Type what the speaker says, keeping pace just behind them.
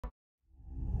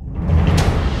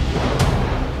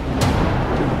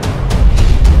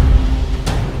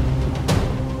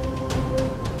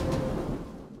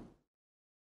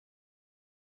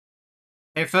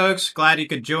Hey folks, glad you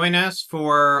could join us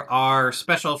for our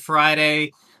special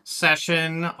Friday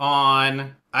session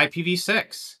on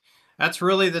IPv6. That's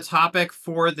really the topic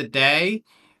for the day,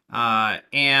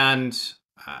 and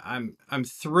I'm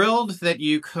thrilled that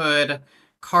you could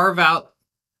carve out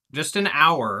just an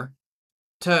hour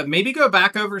to maybe go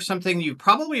back over something you've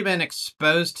probably been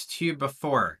exposed to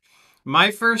before. My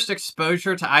first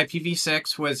exposure to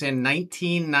IPv6 was in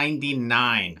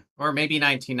 1999 or maybe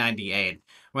 1998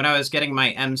 when I was getting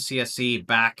my MCSE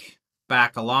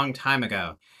back a long time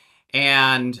ago.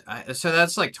 And so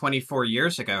that's like 24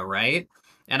 years ago, right?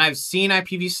 And I've seen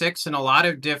IPv6 in a lot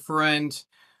of different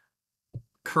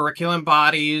curriculum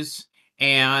bodies,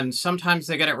 and sometimes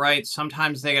they get it right,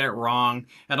 sometimes they get it wrong.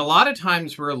 And a lot of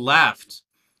times we're left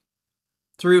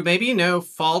through maybe no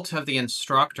fault of the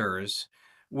instructors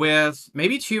with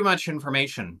maybe too much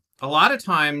information. A lot of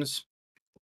times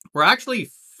we're actually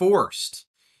forced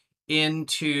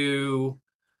into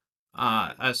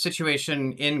a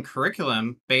situation in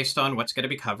curriculum based on what's going to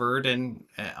be covered in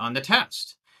on the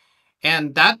test.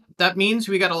 And that means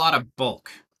we got a lot of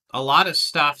bulk, a lot of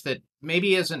stuff that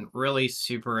maybe isn't really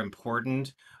super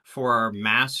important for our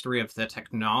mastery of the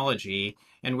technology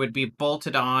and would be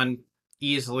bolted on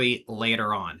easily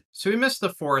later on. So we miss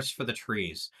the forest for the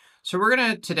trees. So we're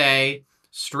going to today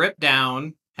strip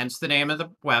down, hence the name of the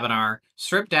webinar,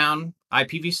 strip down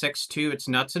IPv6 to its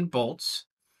nuts and bolts.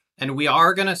 And we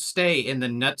are going to stay in the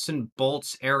nuts and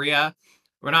bolts area.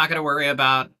 We're not going to worry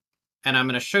about, and I'm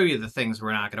going to show you the things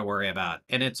we're not going to worry about.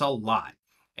 And it's a lot.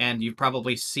 And you've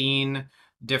probably seen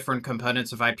different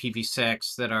components of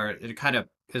IPv6 that are, it kind of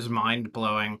is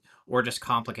mind-blowing or just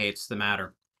complicates the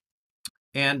matter.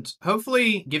 And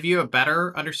hopefully give you a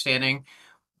better understanding,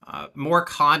 more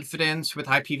confidence with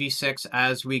IPv6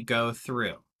 as we go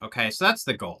through. Okay, so that's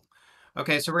the goal.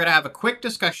 Okay, so we're going to have a quick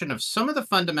discussion of some of the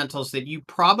fundamentals that you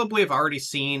probably have already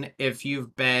seen if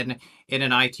you've been in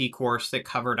an IT course that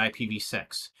covered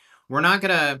IPv6. We're not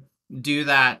going to do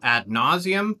that ad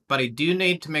nauseum, but I do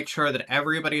need to make sure that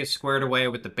everybody is squared away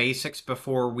with the basics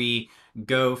before we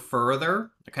go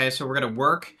further. Okay, so we're going to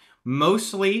work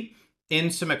mostly in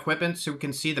some equipment so we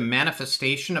can see the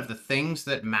manifestation of the things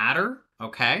that matter.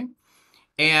 Okay.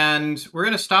 And we're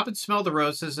going to stop and smell the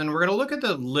roses, and we're going to look at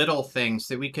the little things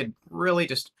that we could really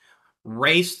just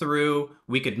race through.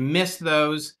 We could miss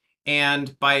those.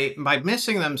 And by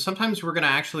missing them, sometimes we're going to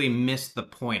actually miss the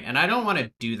point. And I don't want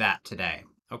to do that today.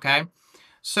 Okay.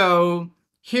 So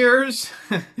here's,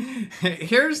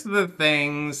 here's the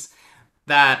things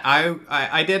that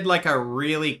I did like a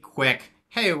really quick,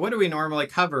 hey, what do we normally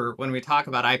cover when we talk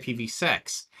about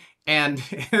IPv6? And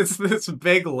it's this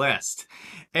big list.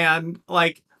 And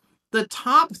like the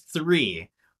top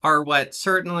three are what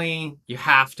certainly you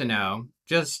have to know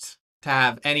just to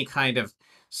have any kind of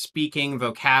speaking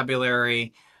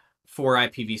vocabulary for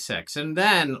IPv6. And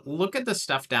then look at the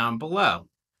stuff down below.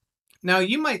 Now,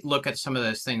 you might look at some of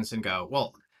those things and go,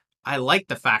 well, I like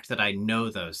the fact that I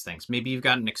know those things. Maybe you've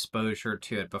gotten exposure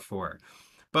to it before.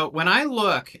 But when I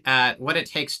look at what it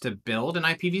takes to build an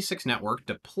IPv6 network,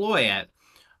 deploy it,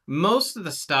 most of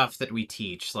the stuff that we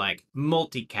teach, like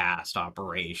multicast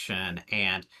operation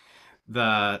and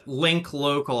the link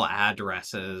local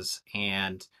addresses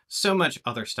and so much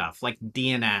other stuff like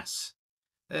DNS,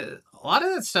 a lot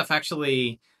of that stuff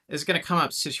actually is going to come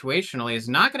up situationally, is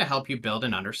not going to help you build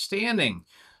an understanding.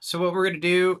 So what we're going to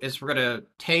do is we're going to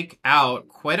take out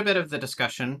quite a bit of the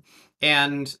discussion,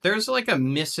 and there's like a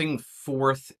missing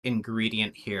fourth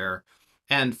ingredient here.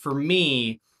 And for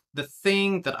me, the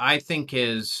thing that I think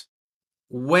is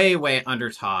way, way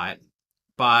undertaught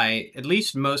by at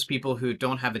least most people who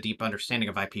don't have a deep understanding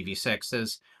of IPv6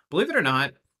 is, believe it or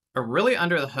not, a really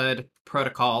under the hood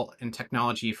protocol and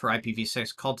technology for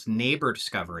IPv6 called neighbor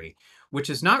discovery, which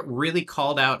is not really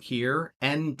called out here,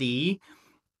 ND.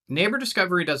 Neighbor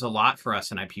discovery does a lot for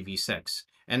us in IPv6.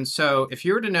 And so if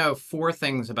you were to know four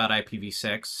things about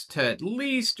IPv6 to at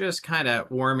least just kind of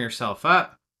warm yourself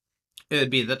up, it would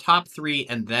be the top three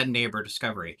and then neighbor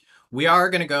discovery. We are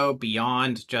going to go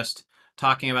beyond just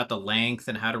talking about the length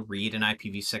and how to read an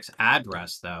IPv6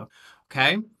 address, though.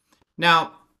 Okay.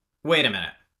 Now, wait a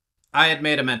minute. I had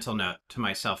made a mental note to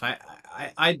myself.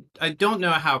 I don't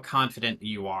know how confident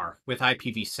you are with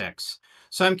IPv6.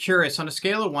 So I'm curious, on a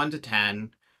scale of 1 to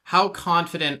 10, how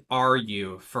confident are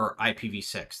you for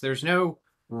IPv6? There's no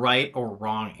right or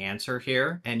wrong answer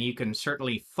here, and you can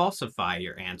certainly falsify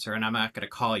your answer, and I'm not going to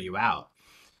call you out.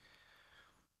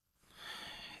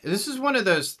 This is one of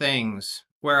those things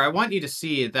where I want you to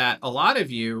see that a lot of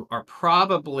you are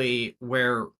probably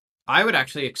where I would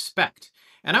actually expect.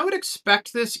 And I would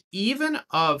expect this even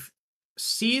of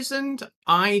seasoned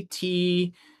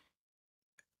IT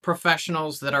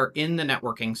professionals that are in the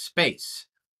networking space.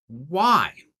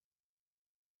 Why?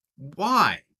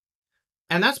 Why?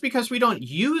 And that's because we don't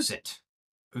use it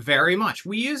very much.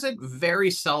 We use it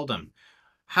very seldom.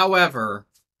 However,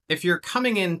 if you're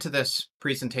coming into this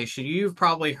presentation, you've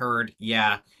probably heard,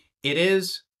 yeah, it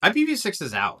is, IPv6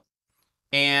 is out.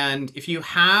 And if you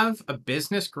have a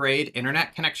business grade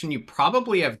internet connection, you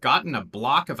probably have gotten a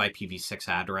block of IPv6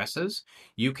 addresses.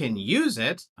 You can use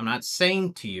it. I'm not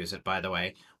saying to use it, by the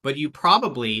way, but you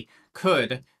probably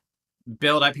could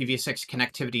build IPv6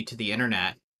 connectivity to the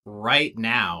internet right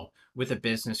now with a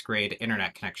business grade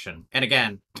internet connection. And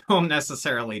again, don't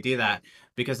necessarily do that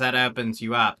because that opens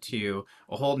you up to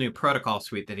a whole new protocol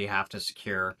suite that you have to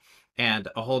secure and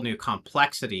a whole new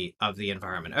complexity of the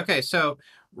environment. Okay, so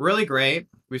really great.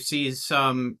 We see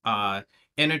some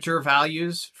integer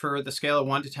values for the scale of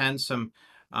 1 to 10, some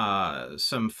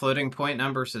floating point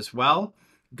numbers as well.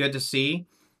 Good to see.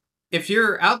 If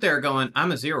you're out there going,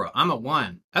 I'm a 0, I'm a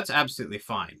 1, that's absolutely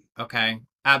fine. Okay,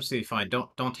 absolutely fine.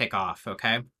 Don't take off.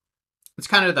 Okay, it's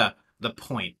kind of the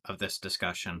point of this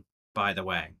discussion, by the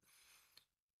way.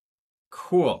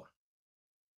 Cool.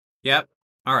 Yep.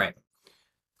 All right.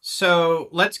 So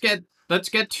let's get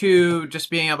to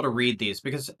just being able to read these,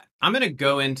 because I'm going to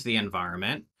go into the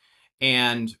environment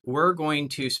and we're going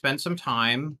to spend some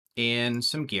time in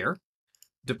some gear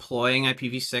deploying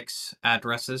IPv6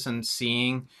 addresses and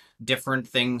seeing different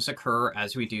things occur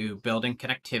as we do building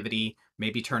connectivity,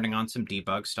 maybe turning on some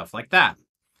debug, stuff like that.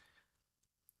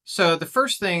 So the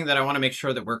first thing that I want to make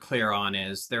sure that we're clear on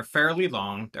is they're fairly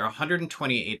long. They're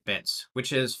 128 bits,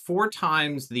 which is 4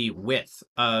 times the width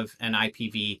of an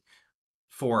IPv4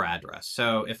 address.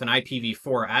 So if an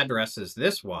IPv4 address is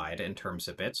this wide in terms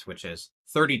of bits, which is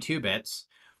 32 bits,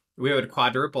 we would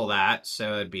quadruple that.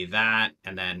 So it'd be that,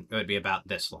 and then it would be about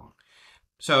this long.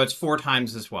 So it's 4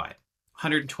 times as wide,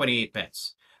 128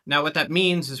 bits. Now what that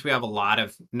means is we have a lot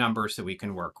of numbers that we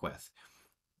can work with.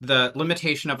 The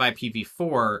limitation of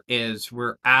IPv4 is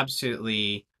we're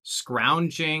absolutely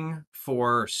scrounging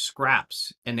for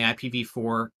scraps in the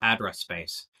IPv4 address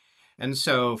space. And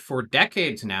so for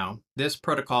decades now, this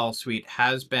protocol suite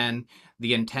has been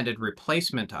the intended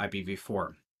replacement to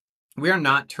IPv4. We are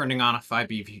not turning on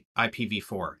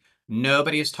IPv4.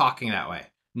 Nobody is talking that way.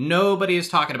 Nobody is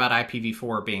talking about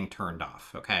IPv4 being turned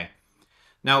off, okay?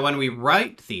 Now, when we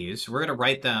write these, we're going to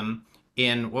write them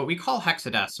in what we call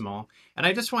hexadecimal. And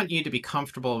I just want you to be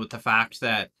comfortable with the fact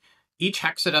that each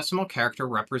hexadecimal character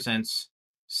represents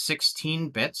 16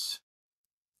 bits.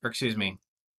 Or excuse me.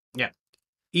 Yeah.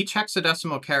 Each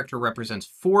hexadecimal character represents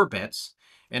 4 bits,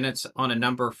 and it's on a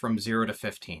number from 0 to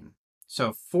 15.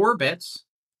 So 4 bits,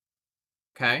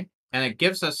 okay? And it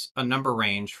gives us a number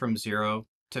range from 0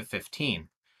 to 15.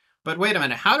 But wait a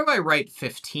minute, how do I write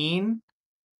 15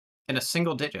 in a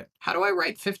single digit? How do I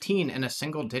write 15 in a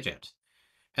single digit?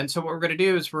 And so what we're going to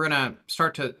do is we're going to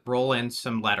start to roll in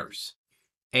some letters.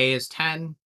 A is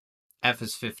 10, F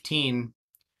is 15.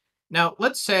 Now,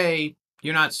 let's say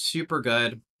you're not super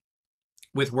good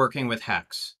with working with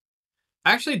hex.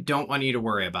 I actually don't want you to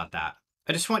worry about that.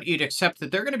 I just want you to accept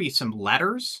that there are going to be some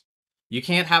letters. You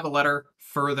can't have a letter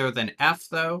further than F,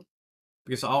 though,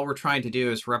 because all we're trying to do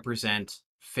is represent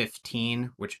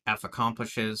 15, which F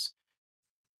accomplishes.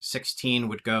 16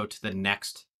 would go to the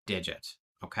next digit,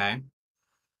 okay?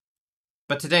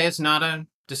 But today is not a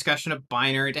discussion of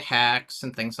binary to hex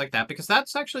and things like that, because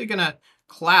that's actually going to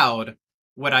cloud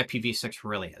what IPv6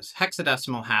 really is.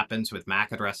 Hexadecimal happens with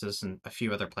MAC addresses and a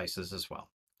few other places as well.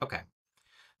 Okay.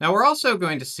 Now we're also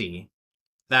going to see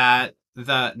that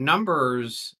the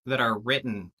numbers that are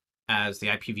written as the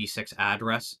IPv6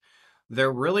 address,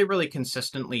 they're really, really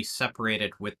consistently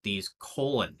separated with these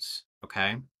colons,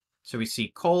 okay? So we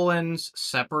see colons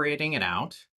separating it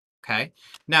out, okay?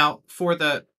 Now, for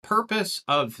the purpose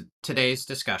of today's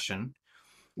discussion,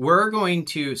 we're going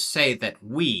to say that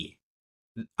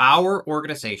our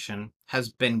organization, has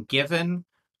been given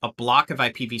a block of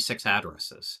IPv6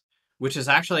 addresses, which is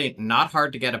actually not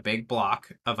hard to get a big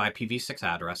block of IPv6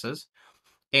 addresses.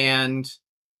 And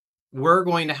we're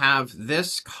going to have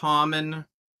this common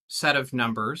set of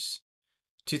numbers,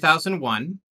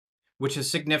 2001, which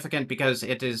is significant because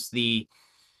it is the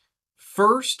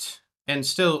first and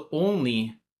still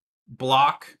only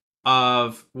block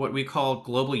of what we call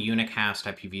global unicast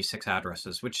IPv6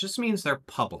 addresses, which just means they're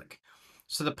public.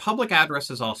 So the public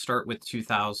addresses all start with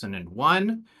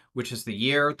 2001, which is the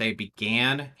year they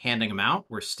began handing them out.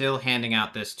 We're still handing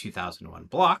out this 2001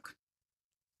 block.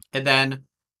 And then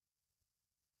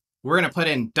we're going to put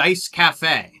in Dice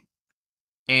Cafe.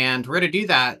 And we're going to do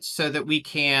that so that we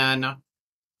can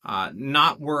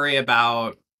not worry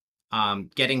about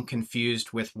getting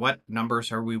confused with what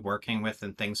numbers are we working with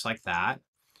and things like that.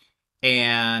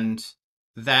 And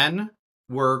then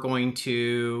we're going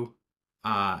to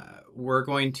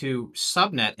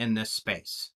subnet in this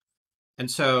space. And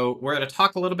so we're going to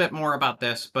talk a little bit more about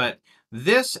this, but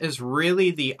this is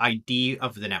really the ID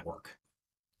of the network.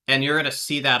 And you're going to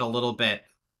see that a little bit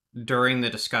during the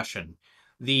discussion.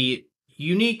 The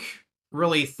unique,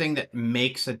 really, thing that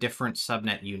makes a different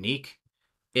subnet unique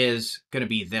is going to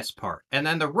be this part. And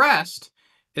then the rest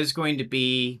is going to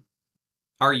be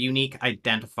our unique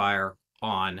identifier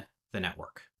on the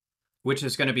network, which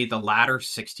is going to be the latter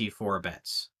 64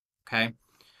 bits. Okay.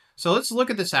 So let's look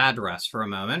at this address for a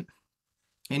moment.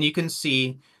 And you can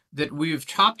see that we've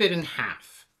chopped it in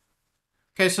half.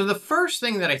 Okay, so the first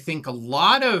thing that I think a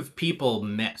lot of people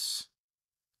miss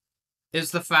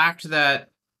is the fact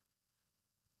that,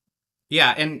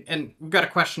 yeah, and we've got a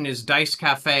question, is Dice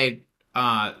Cafe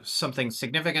something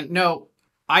significant? No,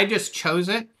 I just chose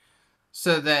it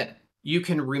so that you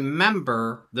can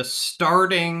remember the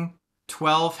starting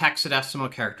 12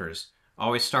 hexadecimal characters.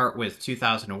 Always start with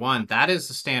 2001. That is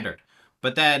the standard.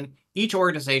 But then each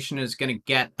organization is going to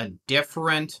get a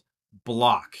different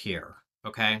block here.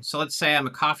 Okay, so let's say I'm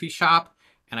a coffee shop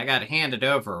and I got handed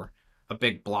over a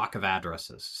big block of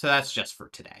addresses. So that's just for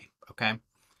today. Okay.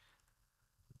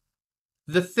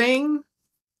 The thing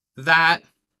that,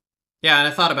 yeah, and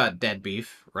I thought about dead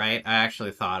beef, right? I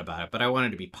actually thought about it, but I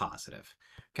wanted to be positive.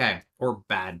 Okay, or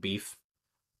bad beef.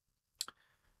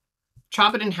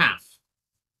 Chop it in half.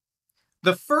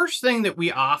 The first thing that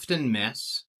we often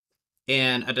miss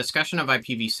in a discussion of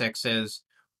IPv6 is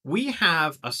we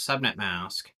have a subnet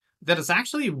mask that is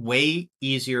actually way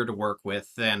easier to work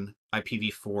with than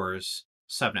IPv4's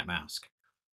subnet mask.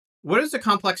 What is the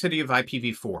complexity of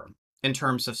IPv4 in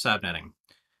terms of subnetting?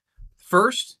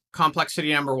 First,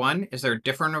 complexity number one is there are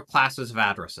different classes of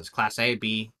addresses, class A,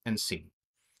 B, and C.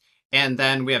 And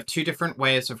then we have two different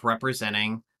ways of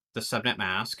representing the subnet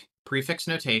mask. Prefix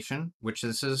notation, which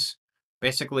this is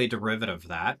basically a derivative of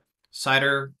that.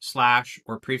 CIDR, slash,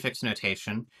 or prefix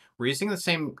notation. We're using the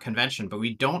same convention, but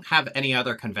we don't have any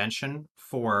other convention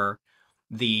for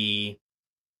the,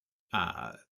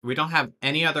 we don't have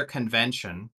any other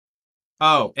convention.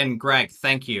 Oh, and Greg,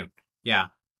 thank you. Yeah,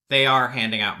 they are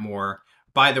handing out more.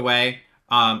 By the way,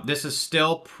 this is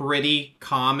still pretty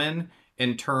common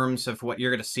in terms of what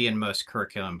you're going to see in most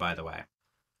curriculum, by the way.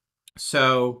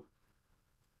 So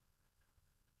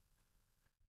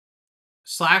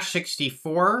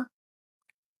 /64,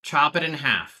 chop it in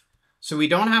half. So we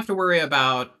don't have to worry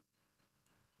about,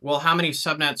 well, how many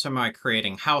subnets am I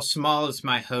creating? How small is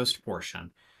my host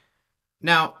portion?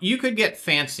 Now, you could get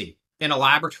fancy in a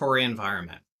laboratory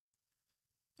environment,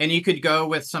 and you could go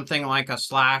with something like a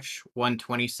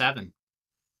 /127,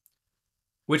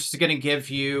 which is going to give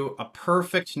you a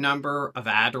perfect number of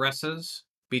addresses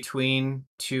between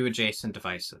two adjacent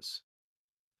devices.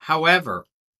 However,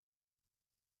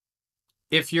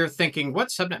 if you're thinking, what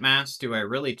subnet mask do I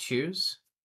really choose?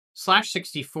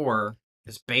 /64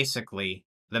 is basically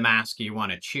the mask you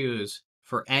want to choose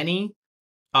for any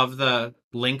of the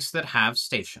links that have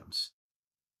stations.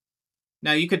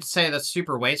 Now, you could say that's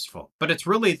super wasteful, but it's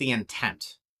really the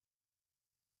intent.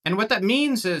 And what that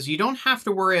means is you don't have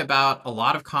to worry about a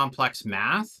lot of complex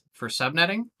math for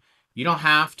subnetting. You don't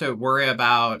have to worry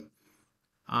about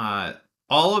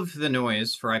all of the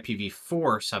noise for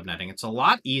IPv4 subnetting. It's a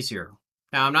lot easier.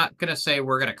 Now, I'm not going to say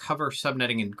we're going to cover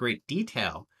subnetting in great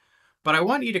detail, but I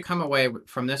want you to come away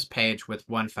from this page with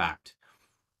one fact.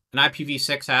 An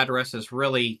IPv6 address is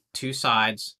really two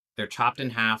sides. They're chopped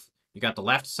in half. You got the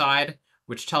left side,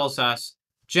 which tells us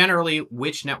generally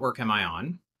which network am I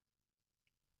on.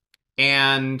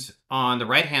 And on the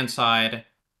right-hand side,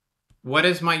 what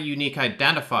is my unique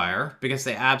identifier? Because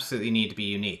they absolutely need to be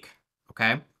unique,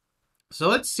 okay? So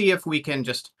let's see if we can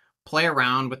just play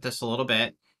around with this a little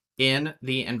bit in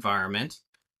the environment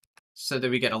so that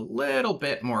we get a little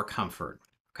bit more comfort,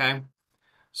 okay?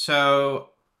 So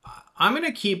I'm going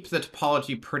to keep the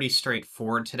topology pretty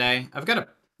straightforward today. I've got a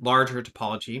larger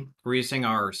topology. We're using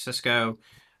our Cisco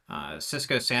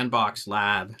Sandbox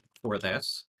Lab for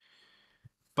this.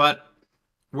 But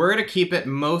we're going to keep it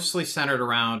mostly centered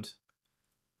around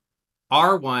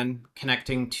R1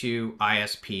 connecting to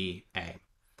ISP-A.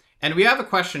 And we have a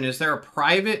question, is there a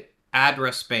private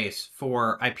address space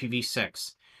for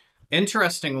IPv6?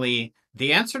 Interestingly,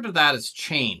 the answer to that has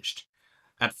changed.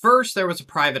 At first, there was a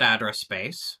private address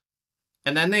space,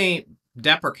 and then they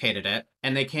deprecated it,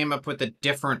 and they came up with a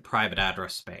different private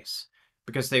address space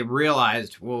because they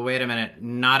realized, well, wait a minute,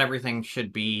 not everything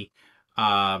should be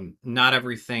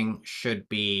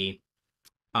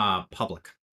public.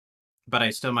 but I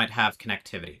still might have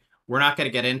connectivity. We're not going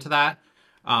to get into that.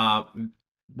 Uh,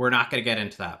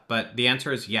 but the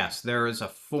answer is yes, there is a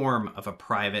form of a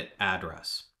private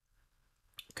address.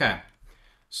 Okay,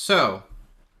 so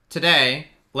today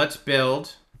let's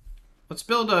build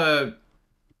a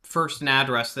first an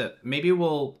address that maybe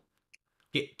we'll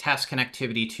test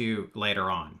connectivity to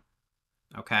later on.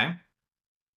 Okay.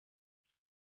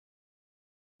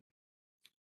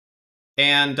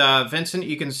 And Vincent,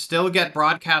 you can still get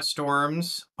broadcast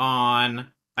storms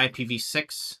on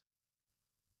IPv6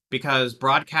 because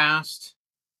broadcast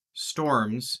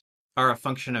storms are a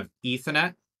function of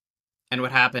Ethernet and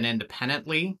would happen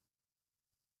independently.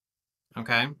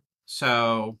 Okay.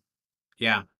 So,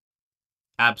 yeah,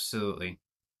 absolutely.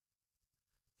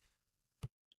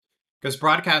 Because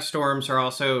broadcast storms are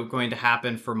also going to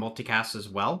happen for multicast as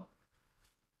well.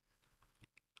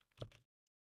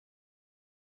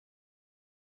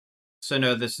 So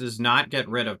no, this does not get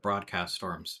rid of broadcast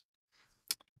storms.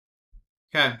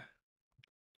 Okay.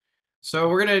 So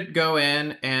we're going to go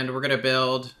in and we're going to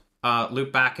build a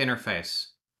loopback interface.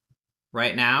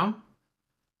 Right now,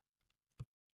 I'm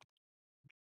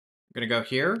going to go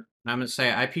here and I'm going to say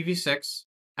IPv6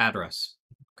 address.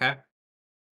 Okay.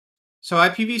 So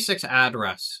IPv6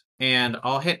 address, and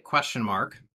I'll hit question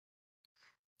mark.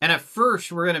 And at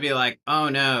first we're going to be like, oh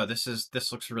no, this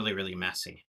looks really, really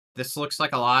messy. This looks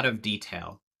like a lot of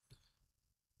detail.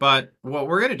 But what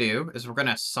we're going to do is we're going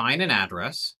to assign an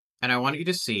address, and I want you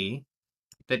to see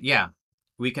that, yeah,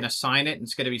 we can assign it and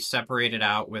it's going to be separated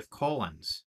out with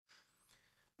colons.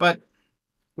 But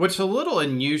what's a little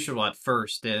unusual at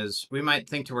first is we might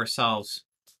think to ourselves,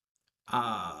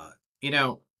 you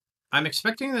know, I'm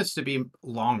expecting this to be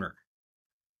longer.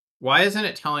 Why isn't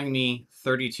it telling me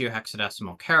 32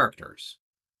 hexadecimal characters?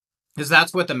 Because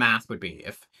that's what the math would be.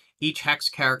 If each hex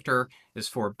character is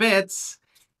 4 bits,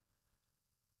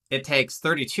 it takes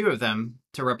 32 of them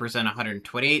to represent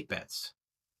 128 bits.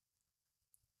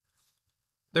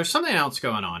 There's something else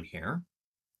going on here.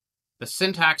 The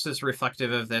syntax is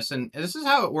reflective of this, and this is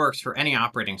how it works for any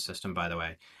operating system, by the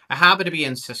way. I happen to be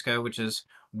in Cisco, which is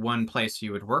one place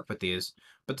you would work with these,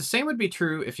 but the same would be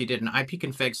true if you did an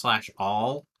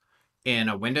ipconfig/all in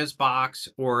a Windows box,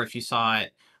 or if you saw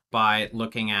it by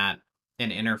looking at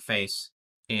an interface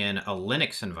in a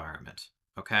Linux environment,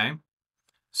 okay?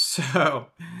 So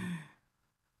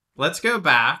let's go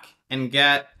back and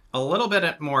get a little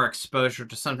bit more exposure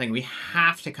to something we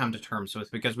have to come to terms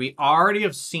with because we already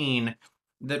have seen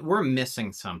that we're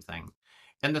missing something.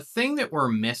 And the thing that we're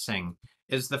missing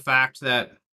is the fact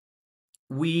that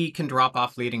we can drop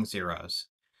off leading zeros.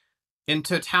 In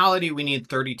totality, we need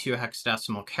 32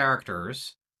 hexadecimal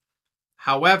characters.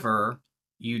 However,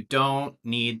 you don't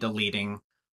need the leading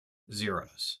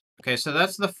zeros. Okay, so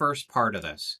that's the first part of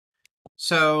this.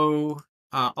 So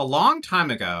a long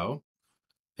time ago,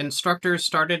 instructors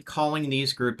started calling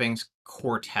these groupings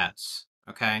quartets,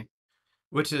 okay?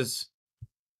 Which is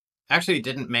actually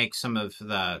didn't make some of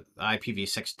the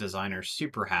IPv6 designers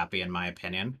super happy, in my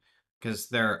opinion, because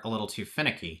they're a little too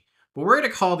finicky. But we're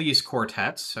going to call these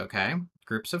quartets, okay?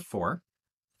 Groups of 4.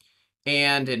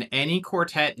 And in any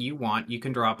quartet you want, you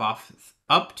can drop off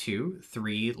up to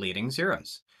 3 leading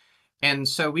zeros. And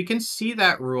so we can see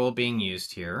that rule being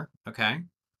used here, okay?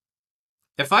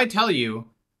 If I tell you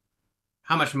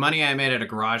how much money I made at a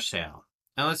garage sale,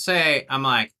 and let's say I'm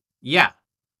like, yeah,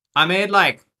 I made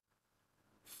like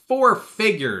 4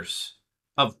 figures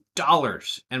of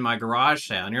dollars in my garage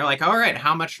sale. And you're like, all right,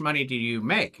 how much money do you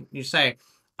make? You say,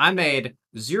 I made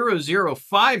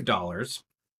 $005.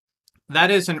 That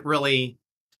isn't really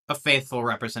a faithful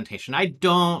representation. I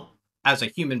don't, as a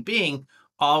human being,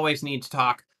 always need to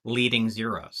talk leading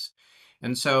zeros.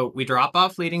 And so we drop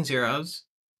off leading zeros.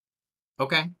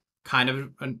 Okay, kind of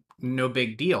a no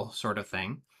big deal sort of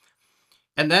thing.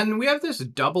 And then we have this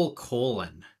double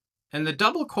colon. And the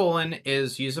double colon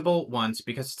is usable once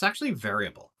because it's actually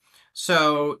variable.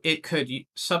 So it could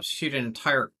substitute an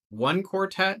entire 1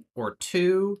 quartet or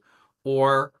 2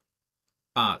 or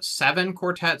 7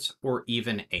 quartets or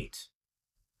even 8.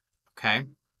 Okay?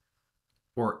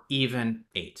 Or even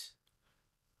 8.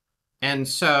 And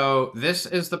so this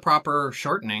is the proper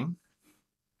shortening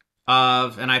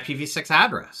of an IPv6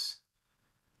 address.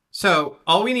 So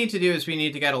all we need to do is we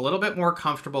need to get a little bit more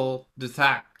comfortable with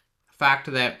the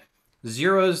fact that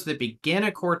zeros that begin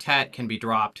a quartet can be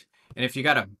dropped. And if you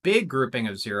got a big grouping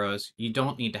of zeros, you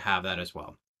don't need to have that as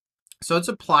well. So let's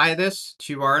apply this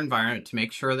to our environment to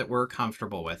make sure that we're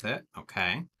comfortable with it.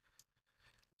 Okay.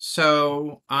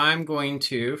 So I'm going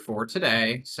to, for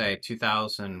today, say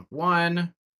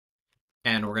 2001,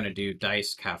 and we're going to do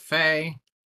Dice Cafe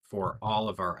for all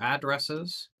of our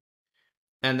addresses.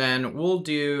 And then we'll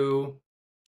do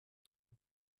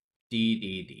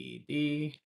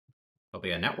D. There'll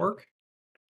be a network.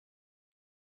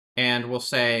 And we'll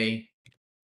say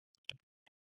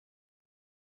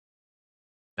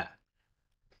that.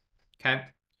 Okay.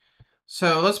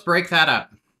 So let's break that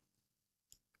up.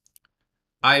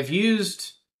 I've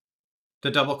used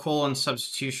the double colon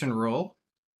substitution rule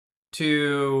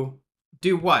to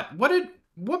do what?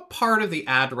 What part of the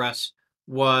address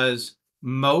was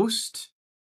most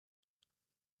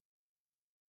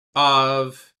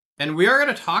of, and we are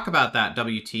going to talk about that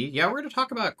WT. Yeah, we're going to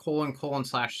talk about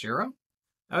 ::/0.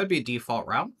 That would be a default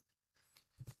route.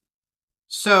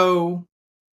 So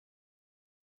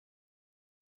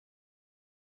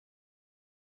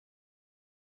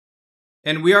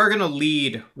and we are going to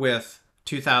lead with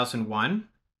 2001.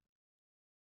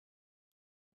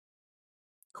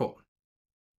 Cool.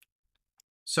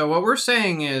 So what we're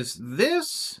saying is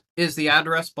this is the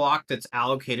address block that's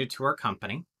allocated to our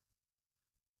company.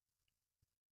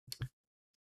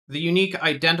 The unique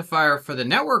identifier for the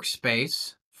network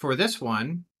space for this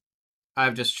one,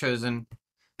 I've just chosen,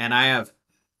 and I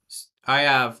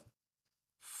have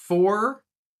 4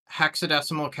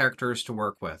 hexadecimal characters to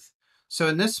work with. So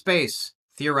in this space,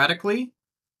 theoretically,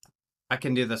 I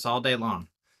can do this all day long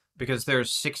because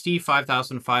there's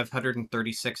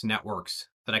 65,536 networks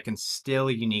that I can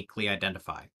still uniquely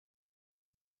identify.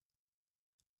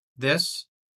 This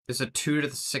is a 2 to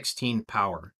the 16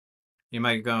 power. You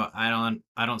might go, I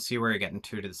don't see where you're getting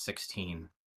 2 to the 16.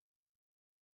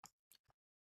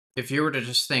 If you were to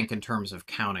just think in terms of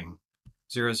counting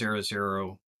 0, 0,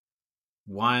 0,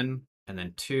 1, and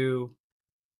then 2,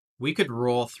 we could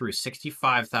roll through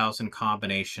 65,000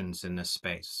 combinations in this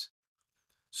space.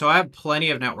 So I have plenty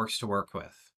of networks to work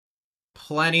with.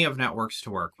 Plenty of networks to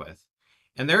work with.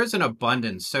 And there is an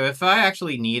abundance. So if I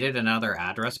actually needed another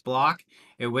address block,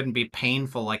 it wouldn't be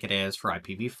painful like it is for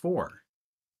IPv4.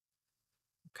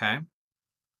 Okay.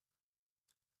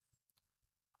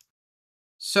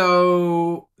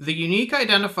 So the unique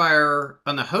identifier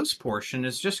on the host portion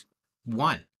is just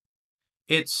 1.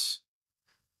 It's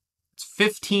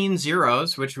 15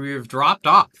 zeros, which we've dropped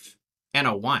off, and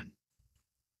a 1.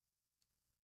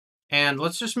 And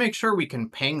let's just make sure we can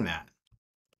ping that.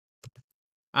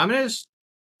 I'm going to just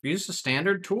use the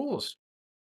standard tools.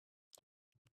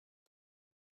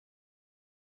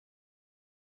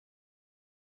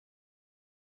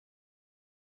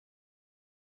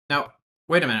 Now,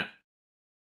 wait a minute.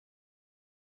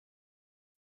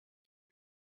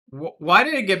 Why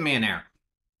did it give me an error?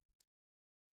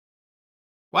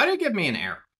 Why did it give me an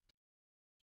error?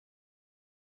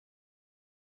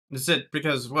 Is it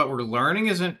because what we're learning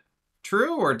isn't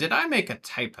true, or did I make a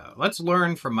typo? Let's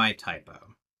learn from my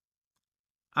typo.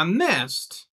 I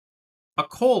missed a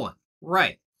colon,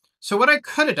 right. So what I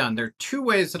could have done, there are 2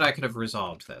 ways that I could have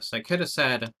resolved this. I could have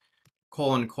said :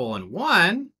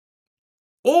 1,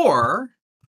 or,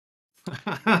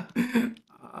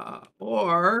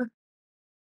 or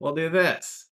we'll do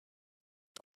this.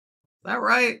 Is that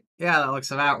right? Yeah, that looks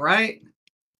about right.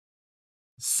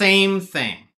 Same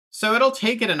thing. So it'll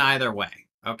take it in either way,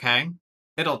 okay?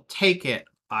 It'll take it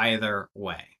either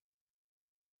way.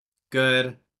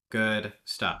 Good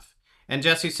stuff. And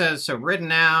Jesse says, so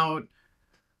written out.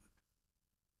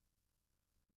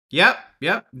 Yep.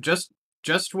 Just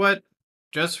what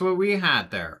we had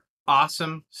there.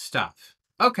 Awesome stuff.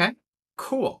 Okay,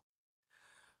 cool.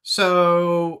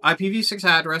 So IPv6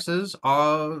 addresses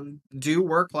do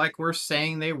work like we're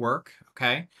saying they work,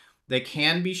 okay? They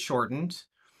can be shortened.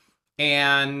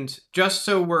 And just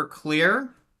so we're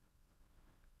clear,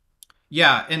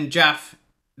 yeah, and Jeff,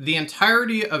 the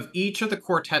entirety of each of the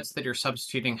quartets that you're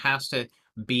substituting has to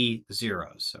be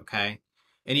zeros, okay?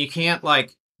 And you can't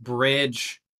like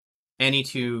bridge any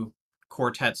 2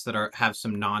 quartets that have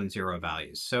some non-zero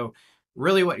values. So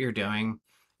really what you're doing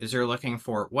is you're looking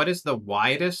for what is the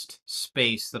widest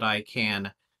space that I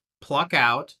can pluck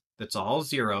out that's all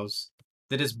zeros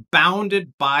that is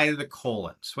bounded by the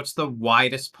colons. What's the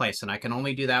widest place? And I can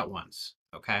only do that once,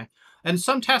 okay? And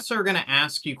some tests are going to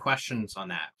ask you questions on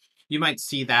that. You might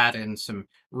see that in some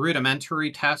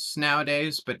rudimentary tests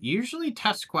nowadays, but usually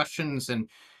test questions in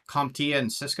CompTIA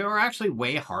and Cisco are actually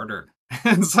way harder.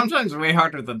 And sometimes way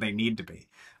harder than they need to be.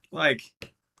 Like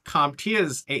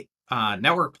CompTIA's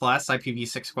Network Plus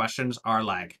IPv6 questions are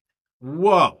like,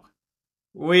 whoa,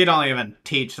 we don't even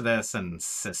teach this in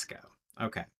Cisco.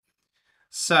 Okay,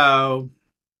 so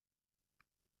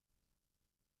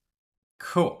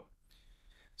cool.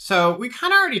 So we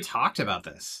kind of already talked about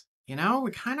this.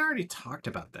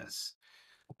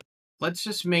 Let's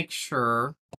just make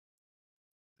sure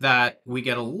that we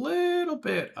get a little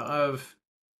bit of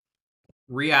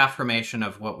reaffirmation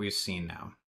of what we've seen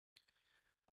now.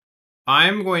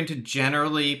 I'm going to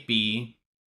generally be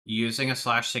using a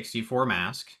 /64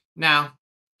 mask. Now,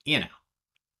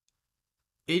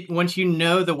 once you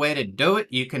know the way to do it,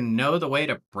 you can know the way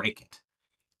to break it.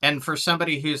 And for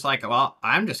somebody who's like, well,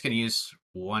 I'm just going to use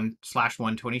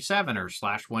 1/127 or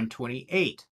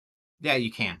 /128. Yeah,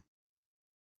 you can.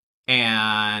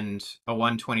 And a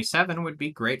 127 would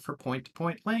be great for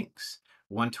point-to-point links.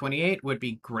 128 would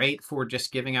be great for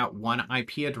just giving out one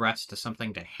IP address to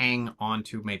something to hang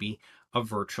onto, maybe a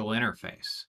virtual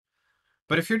interface.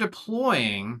 But if you're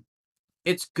deploying,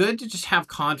 it's good to just have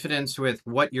confidence with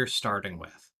what you're starting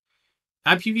with.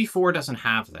 IPv4 doesn't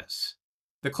have this.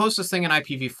 The closest thing in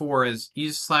IPv4 is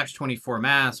use /24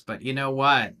 mask, but you know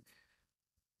what?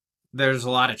 There's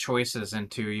a lot of choices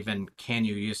into even can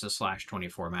you use a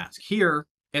 /24 mask. Here,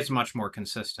 it's much more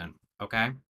consistent,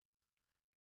 okay?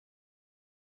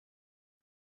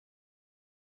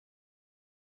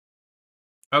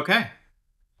 Okay.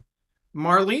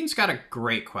 Marlene's got a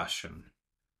great question.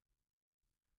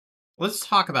 Let's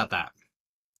talk about that.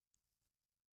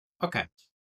 Okay.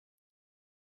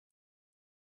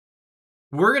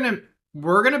 We're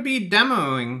gonna be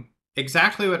demoing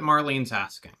exactly what Marlene's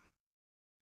asking.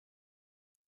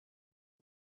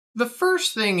 The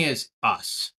first thing is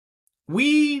us.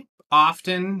 We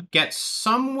often get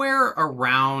somewhere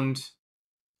around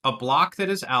a block that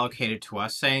is allocated to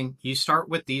us saying you start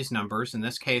with these numbers. In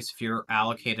this case, if you're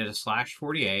allocated a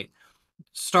 /48,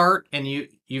 start and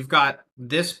you've got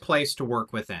this place to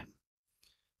work within.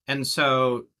 And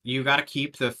so you got to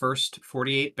keep the first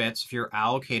 48 bits if you're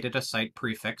allocated a site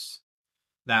prefix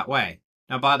that way.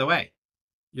 Now, by the way,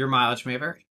 your mileage may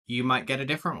vary. You might get a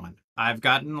different one. I've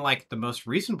gotten, like, the most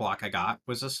recent block I got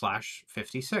was a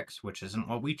 /56, which isn't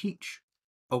what we teach.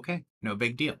 Okay, no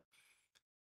big deal.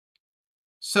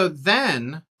 So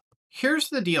then, here's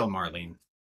the deal, Marlene.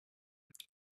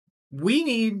 We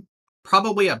need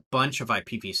probably a bunch of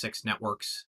IPv6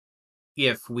 networks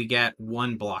if we get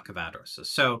one block of addresses.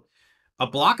 So a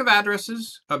block of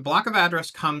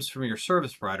address comes from your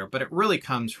service provider, but it really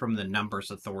comes from the numbers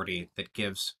authority that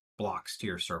gives blocks to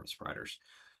your service providers.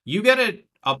 You get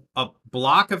a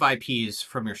block of IPs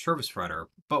from your service provider,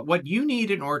 but what you need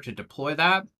in order to deploy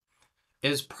that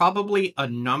is probably a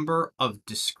number of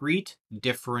discrete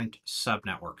different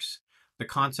subnetworks. The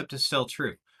concept is still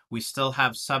true. We still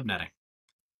have subnetting.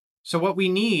 So what we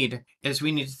need is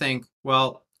we need to think,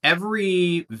 well,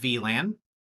 every VLAN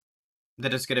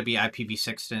that is going to be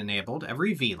IPv6 enabled,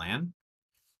 every VLAN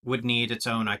would need its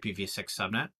own IPv6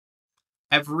 subnet.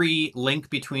 Every link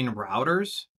between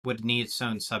routers would need its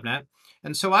own subnet.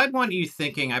 And so I'd want you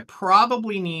thinking I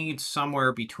probably need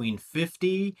somewhere between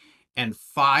 50 and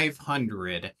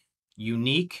 500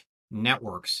 unique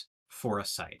networks for a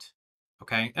site.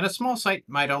 Okay. And a small site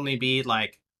might only be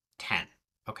like 10.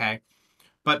 Okay.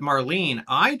 But Marlene,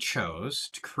 I chose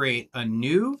to create a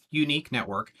new unique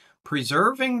network,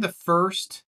 preserving the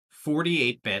first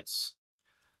 48 bits.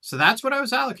 So that's what I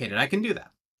was allocated. I can do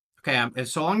that. Okay,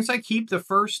 as long as I keep the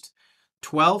first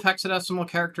 12 hexadecimal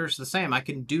characters the same, I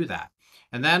can do that.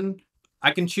 And then I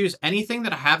can choose anything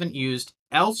that I haven't used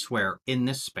elsewhere in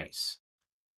this space.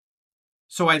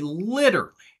 So I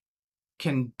literally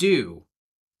can do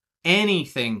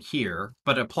anything here,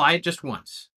 but apply it just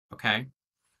once, okay?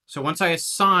 So once I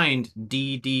assigned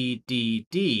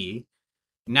DDDD,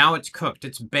 now it's cooked.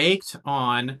 It's baked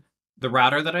on the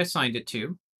router that I assigned it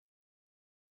to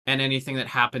and anything that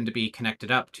happened to be connected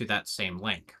up to that same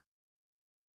link.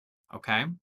 Okay?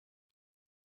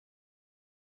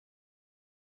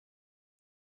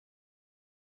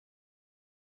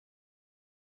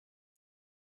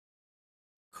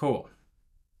 Cool.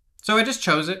 So I just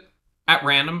chose it at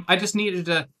random. I just needed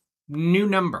a new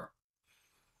number.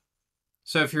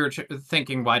 So if you're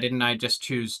thinking, why didn't I just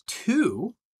choose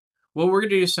 2? Well, we're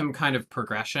going to do some kind of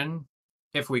progression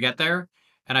if we get there.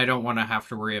 And I don't want to have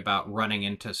to worry about running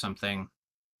into something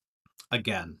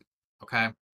again. Okay?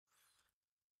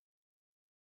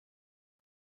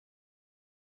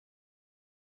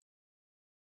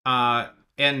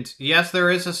 And yes, there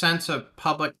is a sense of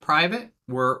public-private.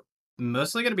 We're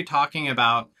mostly going to be talking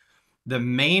about the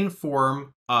main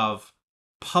form of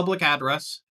public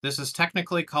address. This is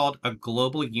technically called a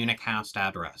global unicast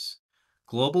address.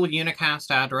 Global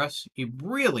unicast address, you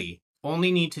really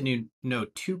only need to know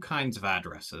 2 kinds of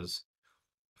addresses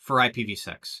for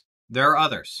IPv6. There are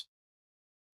others.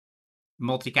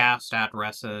 Multicast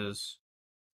addresses,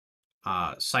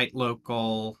 site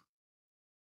local.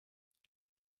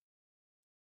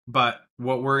 But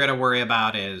what we're going to worry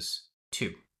about is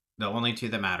 2. The only 2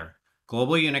 that matter.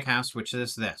 Global unicast, which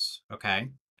is this, okay?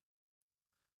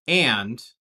 and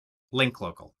link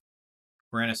local.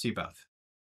 We're going to see both.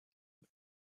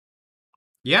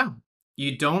 Yeah,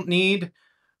 you don't need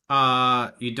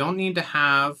to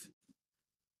have,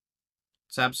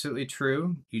 it's absolutely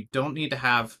true. You don't need to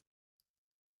have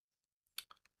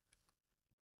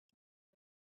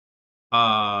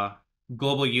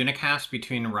global unicast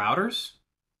between routers.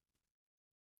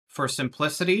 For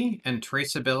simplicity and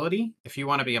traceability, if you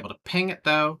want to be able to ping it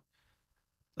though,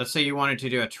 let's say you wanted to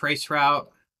do a trace route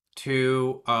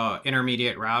to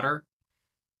intermediate router,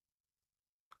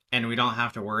 and we don't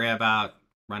have to worry about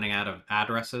running out of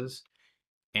addresses,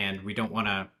 and we don't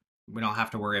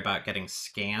have to worry about getting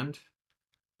scanned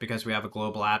because we have a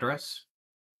global address.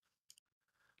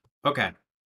 Okay,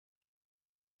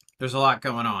 there's a lot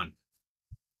going on.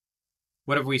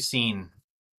 What have we seen?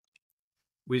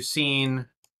 We've seen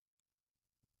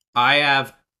I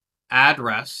have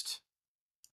addressed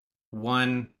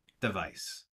one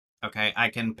device. Okay, I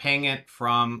can ping it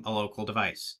from a local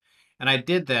device. And I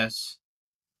did this,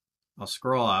 I'll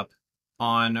scroll up,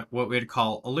 on what we'd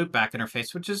call a loopback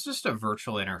interface, which is just a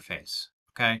virtual interface.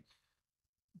 Okay,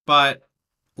 but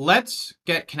let's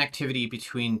get connectivity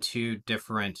between two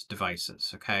different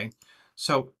devices. Okay,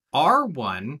 so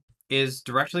R1 is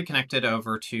directly connected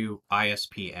over to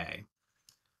ISPA.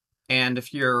 And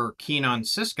if you're keen on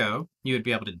Cisco, you would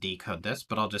be able to decode this,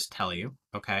 but I'll just tell you.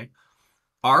 Okay,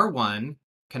 R1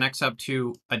 connects up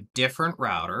to a different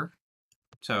router.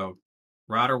 So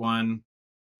router 1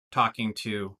 talking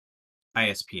to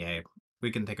ISPA.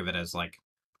 We can think of it as like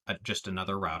just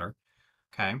another router.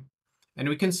 Okay. And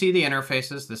we can see the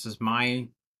interfaces. This is my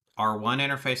R1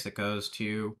 interface that goes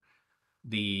to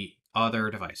the other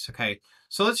device. Okay.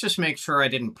 So let's just make sure I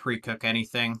didn't pre-cook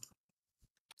anything.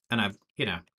 And I've,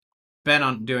 been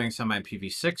on doing some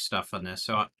IPv6 stuff on this.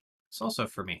 So it's also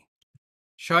for me.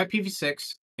 Show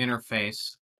IPv6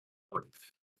 interface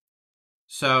brief.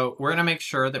 So we're going to make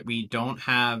sure that we don't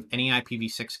have any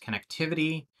IPv6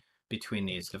 connectivity between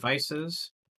these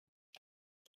devices.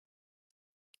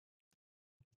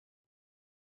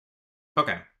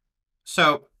 Okay,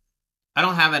 so I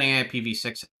don't have any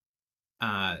IPv6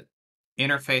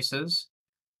 interfaces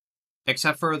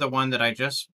except for the one that I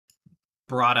just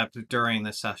brought up during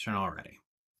this session already.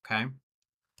 Okay,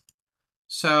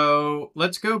 so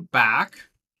let's go back.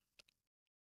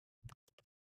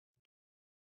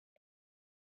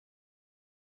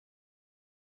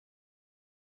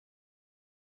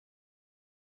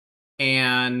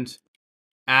 And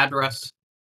address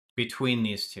between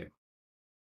these two.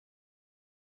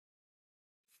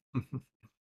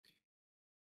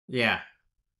 Yeah.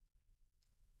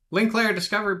 Link layer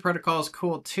discovery protocol is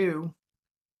cool too,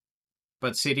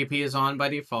 but CDP is on by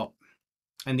default.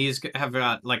 And these have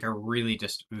got like a really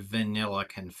just vanilla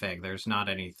config. There's not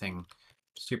anything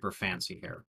super fancy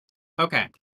here. Okay,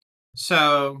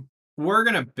 so we're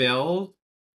going to build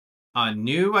a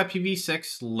new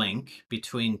IPv6 link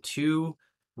between two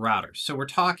routers. So we're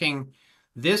talking,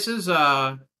 this is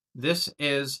a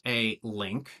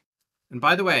link. And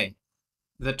by the way,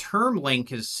 the term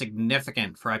link is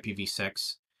significant for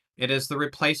IPv6. It is the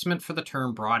replacement for the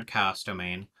term broadcast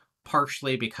domain,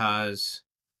 partially because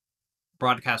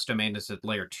broadcast domain is a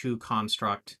layer 2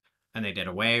 construct, and they did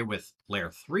away with layer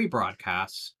 3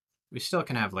 broadcasts. We still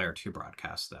can have layer 2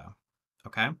 broadcasts, though.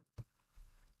 Okay?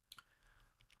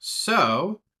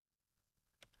 So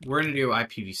we're going to do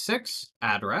IPv6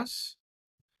 address.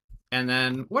 And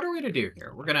then what are we going to do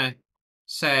here? We're going to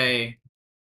say,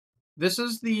 this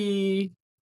is the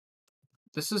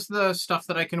stuff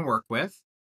that I can work with.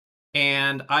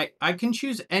 And I can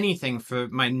choose anything for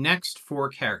my next 4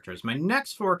 characters. My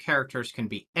next 4 characters can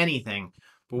be anything.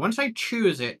 But once I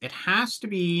choose it, it has to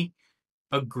be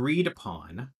agreed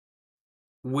upon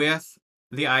with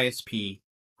the ISP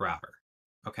router.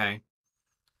 Okay?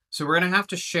 So we're going to have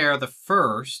to share the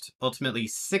first, ultimately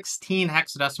 16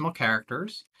 hexadecimal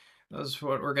characters. That's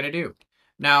what we're going to do.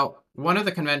 Now, one of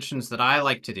the conventions that I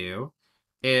like to do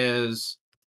is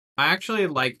I actually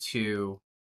like to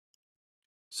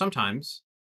sometimes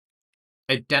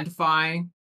identify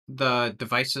the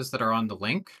devices that are on the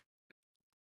link.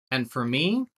 And for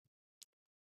me,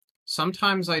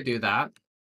 sometimes I do that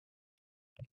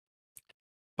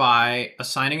by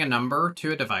assigning a number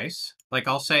to a device. Like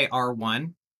I'll say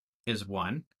R1 is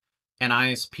 1 and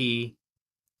ISP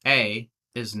A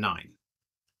is 9.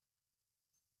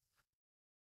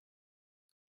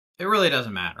 It really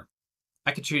doesn't matter.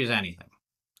 I could choose anything.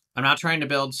 I'm not trying to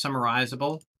build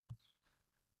summarizable.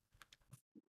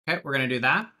 Okay, we're going to do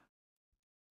that.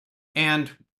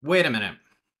 And wait a minute.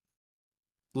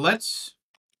 Let's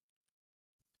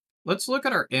look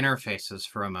at our interfaces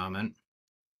for a moment.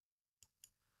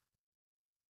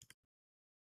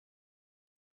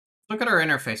 look at our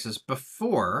interfaces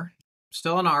before,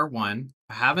 still in R1.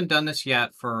 I haven't done this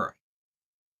yet for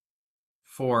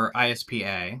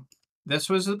ISPA. This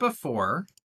was the before.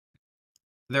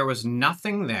 There was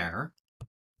nothing there.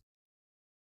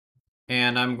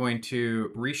 And I'm going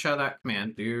to reshow that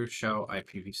command, do show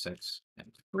IPv6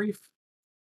 and brief.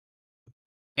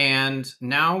 And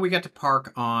now we get to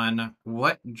park on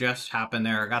what just happened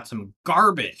there. I got some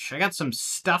garbage. I got some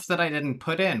stuff that I didn't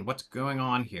put in. What's going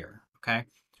on here? Okay.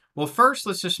 Well, first,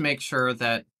 let's just make sure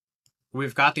that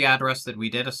we've got the address that we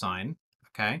did assign.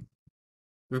 Okay.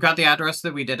 We've got the address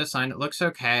that we did assign. It looks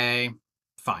okay.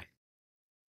 Fine.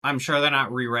 I'm sure they're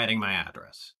not rewriting my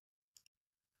address.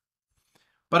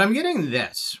 But I'm getting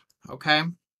this. Okay.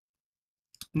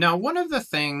 Now, one of the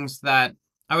things that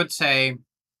I would say,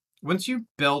 once you've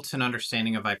built an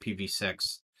understanding of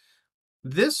IPv6,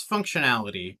 this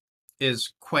functionality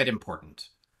is quite important,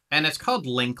 and it's called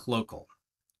link local.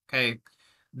 Okay,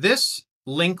 this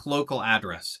link local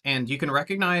address, and you can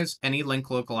recognize any link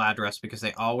local address because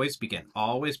they always begin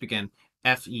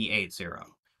FE80.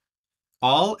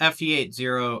 All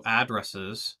FE80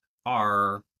 addresses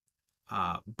are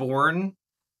born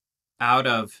out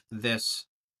of this.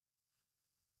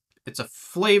 It's a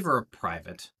flavor of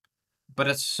private, but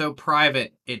it's so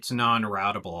private it's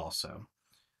non-routable also.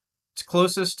 It's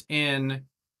closest in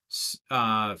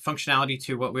functionality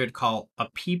to what we would call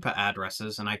APIPA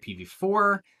addresses in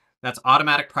IPv4. That's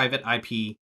automatic private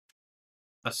IP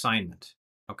assignment,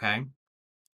 okay?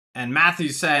 And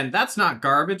Matthew's saying, that's not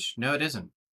garbage. No, it isn't.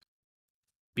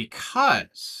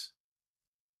 Because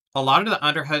a lot of the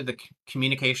underhood, the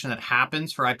communication that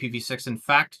happens for IPv6, in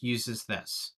fact, uses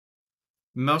this.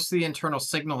 Most of the internal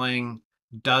signaling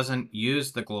doesn't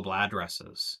use the global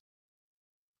addresses.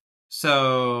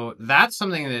 So that's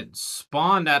something that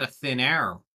spawned out of thin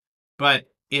air, but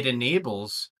it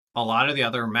enables a lot of the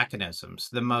other mechanisms,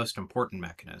 the most important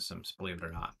mechanisms, believe it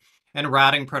or not. And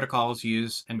routing protocols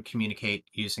use and communicate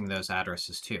using those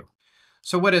addresses too.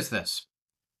 So what is this?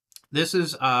 This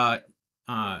is a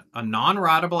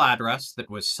non-routable address that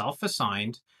was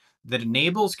self-assigned that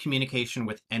enables communication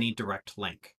with any direct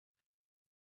link.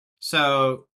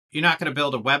 So you're not going to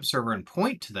build a web server and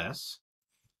point to this.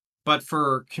 But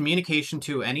for communication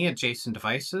to any adjacent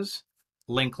devices,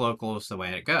 link local is the way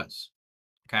it goes.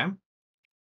 Okay?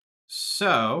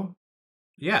 So,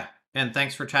 yeah. And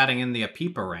thanks for chatting in the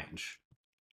APIPA range.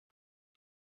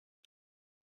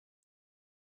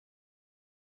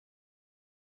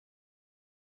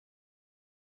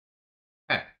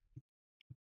 Okay.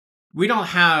 We don't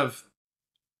have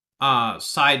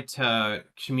side to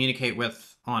communicate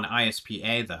with on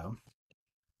ISPA, though.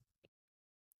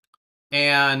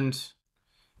 And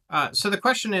so the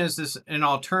question is an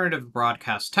alternative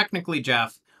broadcast? Technically,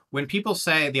 Jeff, when people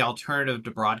say the alternative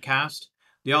to broadcast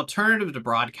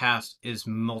is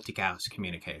multicast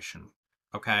communication.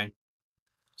 Okay?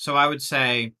 So I would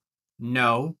say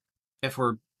no, if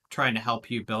we're trying to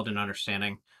help you build an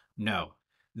understanding, no.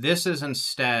 This is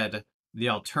instead the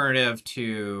alternative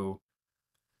to,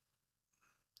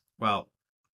 well,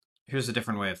 here's a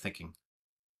different way of thinking.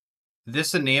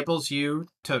 This enables you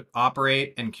to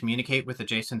operate and communicate with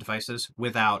adjacent devices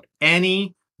without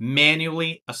any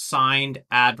manually assigned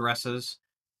addresses.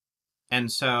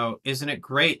 And so isn't it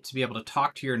great to be able to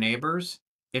talk to your neighbors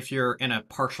if you're in a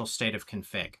partial state of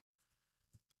config?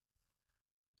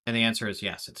 And the answer is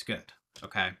yes, it's good.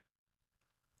 Okay.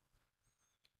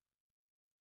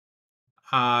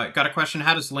 Got a question.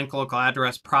 How does link local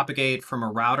address propagate from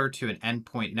a router to an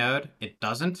endpoint node? It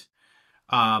doesn't.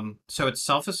 So it's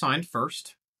self-assigned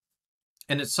first.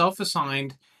 And it's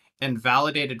self-assigned and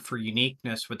validated for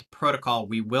uniqueness with the protocol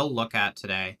we will look at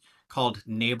today called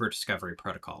Neighbor Discovery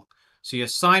Protocol. So you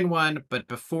assign one, but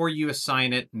before you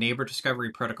assign it, Neighbor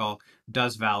Discovery Protocol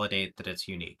does validate that it's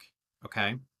unique.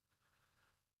 Okay?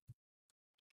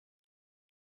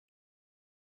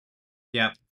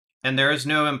 Yep. And there is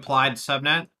no implied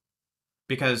subnet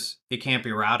because it can't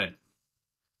be routed.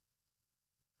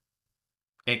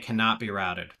 It cannot be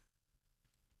routed.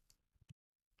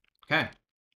 Okay.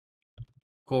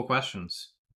 Cool questions.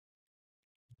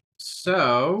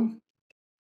 So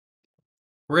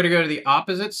we're going to go to the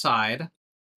opposite side.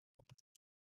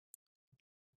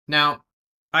 Now,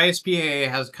 ISPA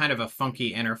has kind of a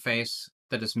funky interface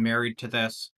that is married to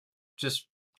this. Just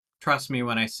trust me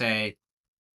when I say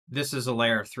this is a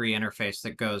layer 3 interface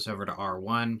that goes over to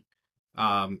R1.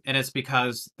 And it's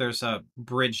because there's a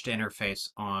bridged interface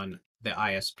on the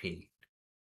ISP.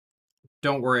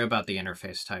 Don't worry about the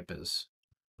interface type is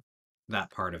that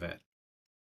part of it.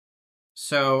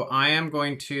 So I am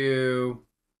going to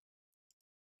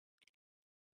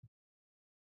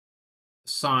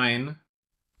assign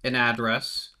an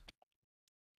address.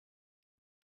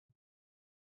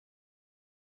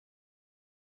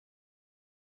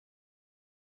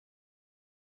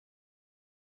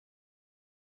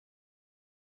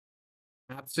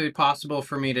 Absolutely possible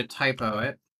for me to typo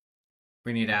it.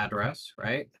 We need address,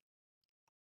 right?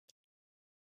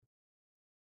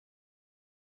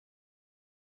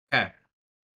 Okay.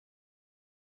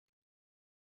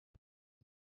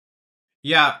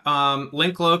 Yeah,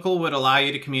 link local would allow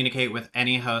you to communicate with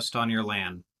any host on your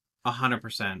LAN.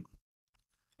 100%.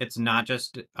 It's not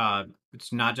just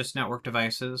network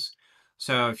devices.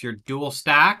 So if you're dual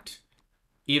stacked,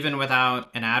 even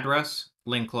without an address,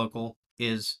 link local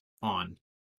is on.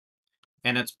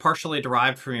 And it's partially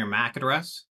derived from your MAC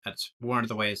address. That's one of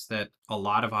the ways that a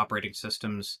lot of operating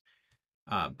systems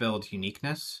build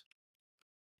uniqueness.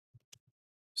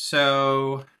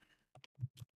 So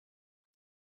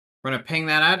we're going to ping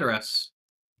that address.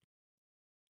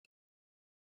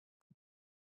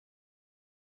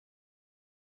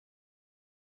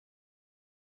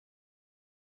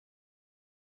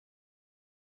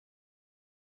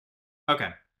 Okay.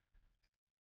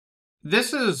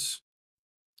 This is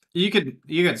you could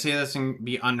see this and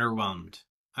be underwhelmed.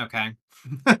 Okay.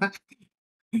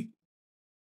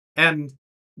 And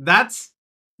this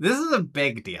is a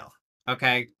big deal.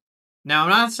 Okay. Now I'm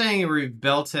not saying we've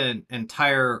built an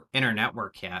entire inner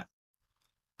network yet,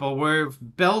 but we've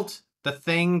built the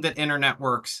thing that inner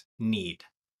networks need.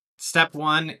 Step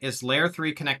one is layer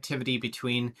 3 connectivity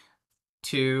between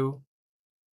two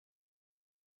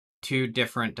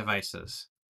different devices.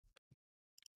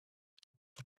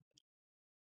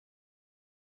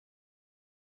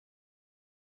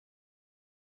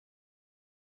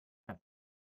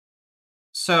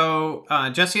 So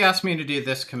Jesse asked me to do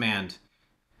this command.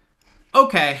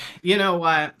 Okay, you know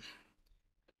what?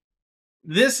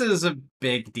 This is a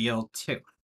big deal too.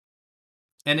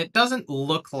 And it doesn't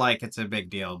look like it's a big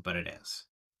deal, but it is.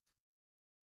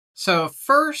 So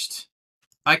first,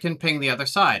 I can ping the other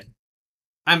side.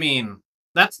 I mean,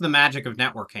 that's the magic of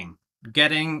networking.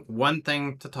 Getting one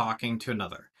thing to talking to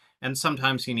another. And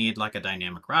sometimes you need like a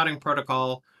dynamic routing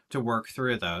protocol to work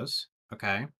through those,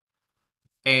 okay?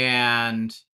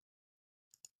 And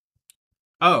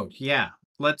oh, yeah.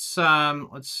 Let's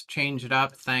change it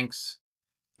up. Thanks.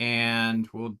 And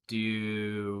we'll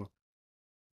do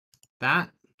that.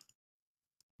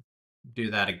 Do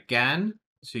that again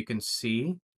so you can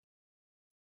see.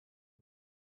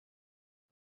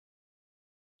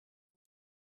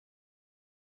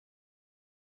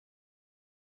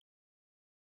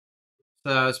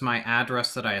 So that was my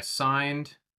address that I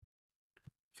assigned.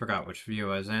 Forgot which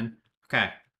view I was in.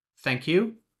 Okay. Thank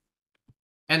you.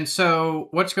 And so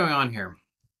what's going on here?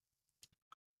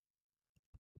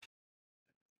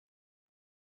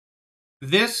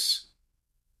 This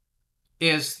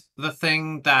is the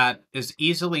thing that is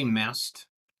easily missed.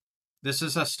 This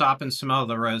is a stop and smell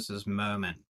the roses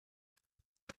moment.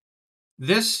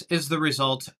 This is the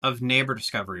result of neighbor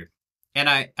discovery. And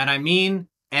I mean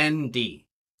ND.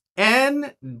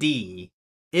 ND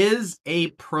is a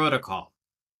protocol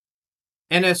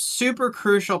and a super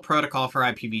crucial protocol for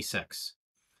IPv6.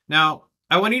 Now,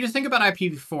 I want you to think about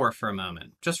IPv4 for a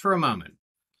moment, just for a moment.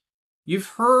 You've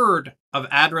heard of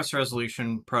address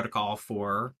resolution protocol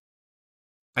for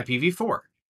IPv4.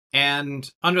 And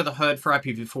under the hood for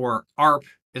IPv4, ARP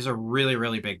is a really,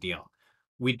 really big deal.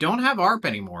 We don't have ARP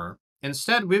anymore.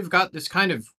 Instead, we've got this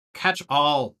kind of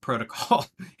catch-all protocol.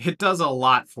 It does a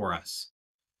lot for us.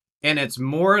 And it's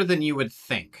more than you would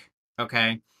think,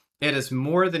 okay? It is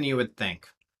more than you would think.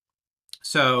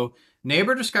 So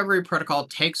Neighbor Discovery Protocol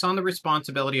takes on the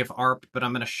responsibility of ARP, but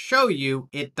I'm going to show you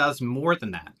it does more than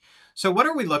that. So what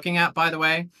are we looking at, by the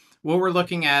way? What we're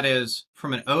looking at is,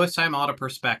 from an OSI model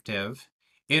perspective,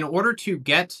 in order to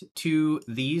get to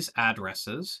these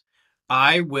addresses,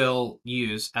 I will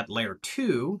use at layer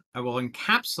 2, I will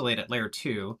encapsulate at layer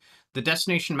 2 the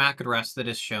destination MAC address that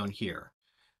is shown here.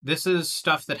 This is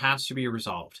stuff that has to be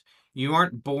resolved. You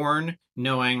aren't born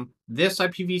knowing this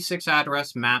IPv6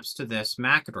 address maps to this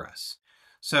MAC address.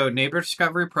 So Neighbor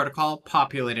Discovery Protocol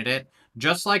populated it,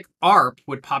 just like ARP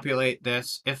would populate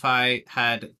this if I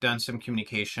had done some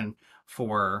communication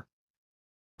for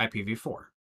IPv4.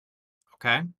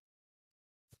 Okay?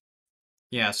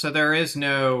 Yeah, so there is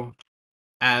no,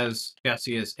 as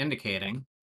Jesse is indicating,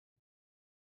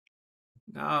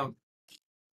 no,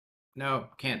 no,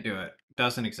 can't do it.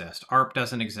 Doesn't exist. ARP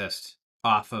doesn't exist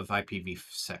off of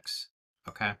IPv6.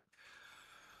 Okay?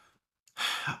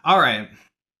 All right.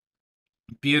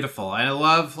 Beautiful. I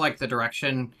love like the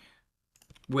direction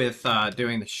with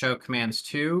doing the show commands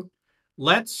too.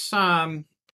 Let's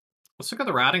look at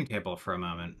the routing table for a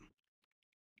moment.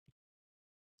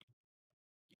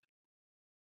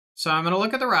 So I'm going to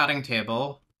look at the routing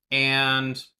table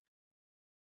and,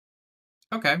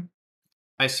 okay,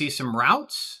 I see some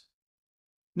routes.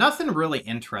 Nothing really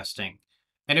interesting.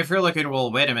 And if you're looking,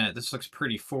 well, wait a minute, this looks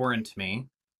pretty foreign to me.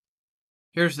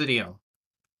 Here's the deal.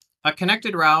 A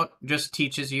connected route just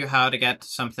teaches you how to get to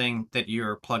something that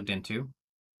you're plugged into,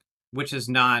 which is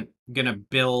not going to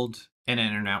build an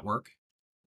internet network.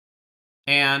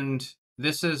 And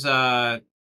this is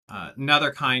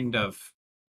another kind of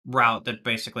route that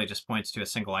basically just points to a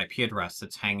single IP address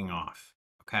that's hanging off.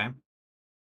 Okay.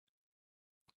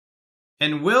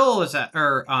 And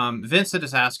Vincent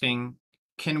is asking,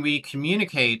 can we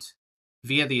communicate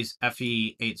via these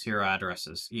FE80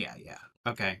 addresses? Yeah.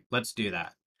 Okay, let's do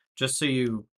that. Just so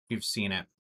you've seen it.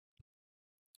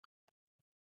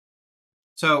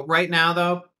 So right now,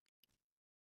 though,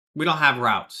 we don't have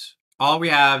routes. All we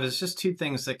have is just two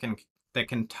things that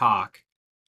can talk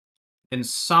in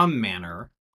some manner.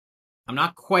 I'm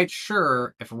not quite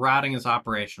sure if routing is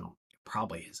operational. It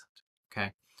probably isn't.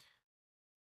 Okay.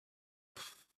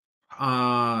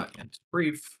 It's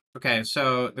brief. Okay,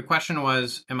 so the question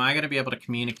was, am I going to be able to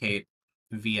communicate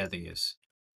via these?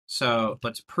 So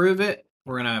let's prove it.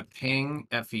 We're going to ping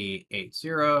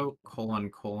FE80 :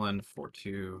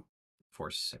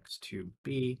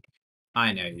 42462B.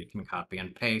 I know you can copy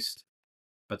and paste,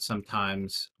 but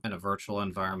sometimes in a virtual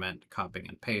environment, copying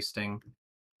and pasting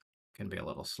can be a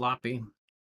little sloppy.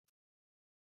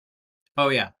 Oh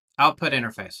yeah, output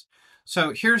interface.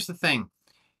 So here's the thing.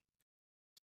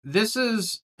 This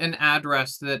is an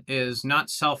address that is not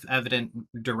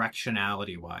self-evident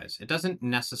directionality-wise. It doesn't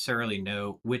necessarily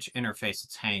know which interface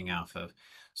it's hanging off of.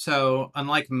 So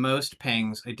unlike most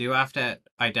pings, I do have to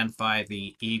identify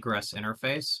the egress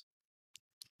interface.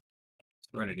 So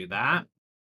we're going to do that.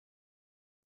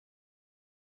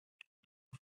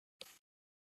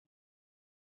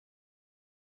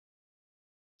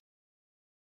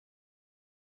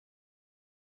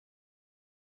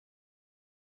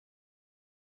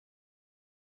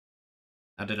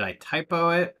 Now, did I typo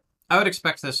it? I would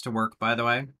expect this to work, by the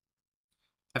way.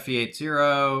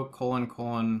 FE80 :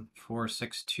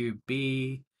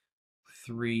 462B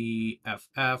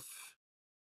 3FF.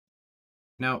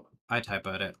 Nope, I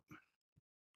typoed it.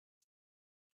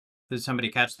 Did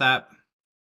somebody catch that?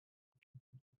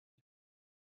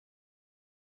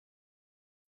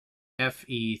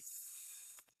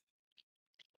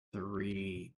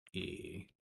 FE3E.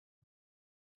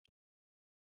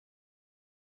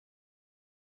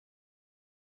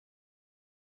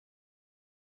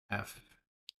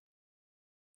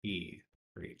 FE3E.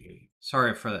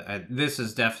 Sorry for that. This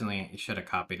is definitely, you should have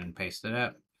copied and pasted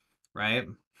it, right?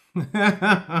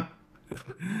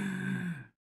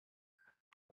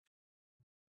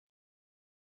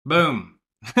 Boom.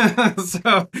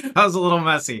 So that was a little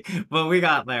messy, but we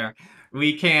got there.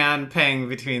 We can ping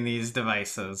between these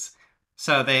devices.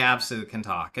 So they absolutely can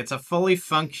talk. It's a fully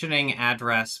functioning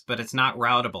address, but it's not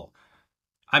routable.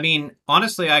 I mean,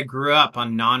 honestly, I grew up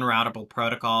on non-routable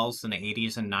protocols in the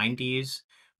 80s and 90s.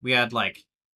 We had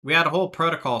whole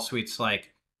protocol suites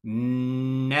like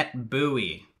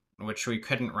NetBEUI, which we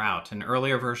couldn't route, and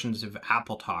earlier versions of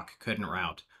AppleTalk couldn't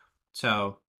route.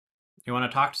 So you want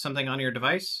to talk to something on your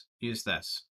device? Use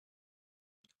this.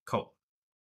 Cool.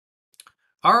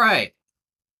 All right.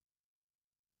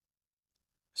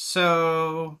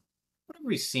 So what have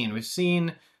we seen? We've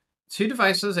seen two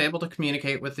devices able to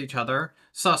communicate with each other.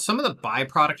 Saw some of the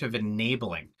byproduct of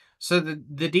enabling. So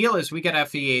the deal is we get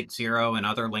FE80 and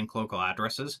other link local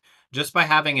addresses just by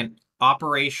having an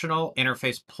operational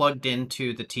interface plugged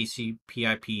into the TCP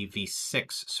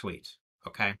IPv6 suite.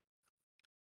 Okay.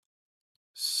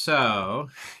 So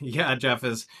yeah, Jeff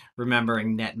is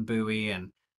remembering NetBEUI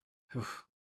and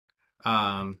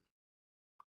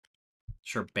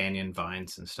sure Banyan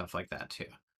Vines and stuff like that too.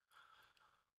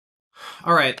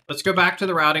 All right, let's go back to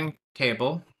the routing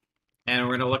table and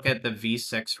we're going to look at the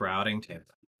V6 routing table.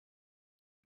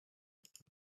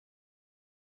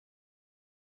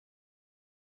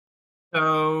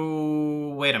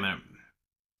 So wait a minute.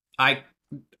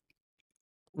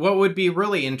 What would be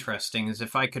really interesting is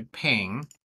if I could ping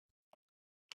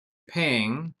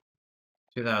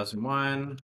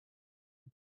 2001.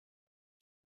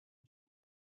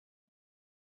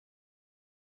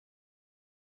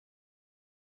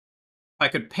 I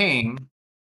could ping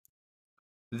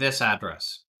this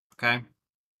address. Okay.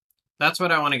 That's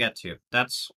what I want to get to.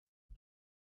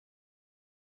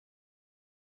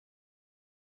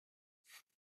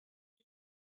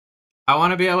 I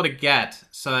want to be able to get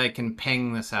so I can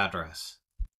ping this address.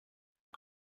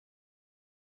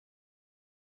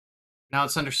 Now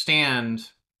let's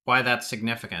understand why that's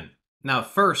significant. Now,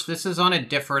 first, this is on a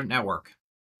different network.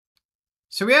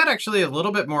 So we had actually a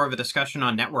little bit more of a discussion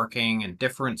on networking and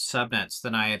different subnets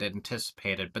than I had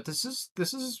anticipated, but it's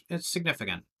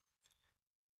significant.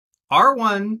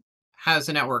 R1 has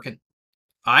a network.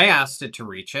 I asked it to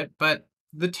reach it, but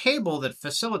the table that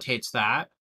facilitates that,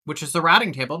 which is the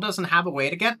routing table, doesn't have a way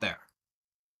to get there.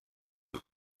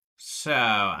 So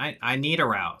I need a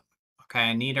route. Okay,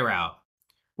 I need a route.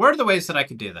 What are the ways that I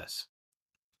could do this?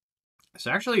 It's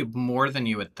actually more than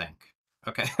you would think.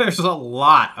 Okay, there's a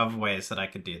lot of ways that I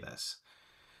could do this.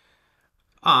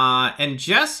 And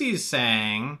Jesse's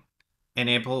saying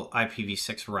enable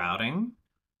IPv6 routing.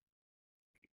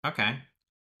 Okay.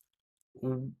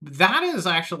 That is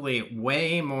actually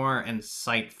way more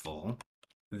insightful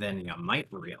than you might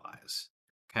realize.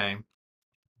 Okay.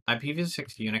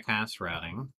 IPv6 unicast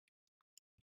routing.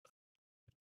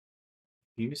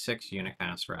 IPv6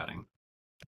 unicast routing.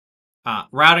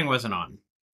 Routing wasn't on.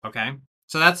 Okay.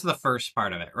 So that's the first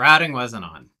part of it. Routing wasn't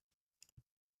on.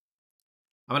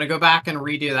 I'm going to go back and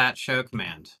redo that show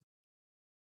command.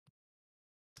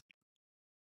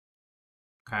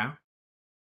 Okay.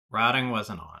 Routing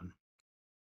wasn't on.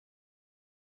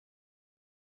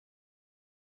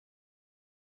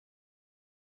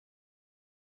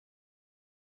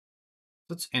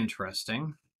 That's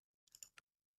interesting.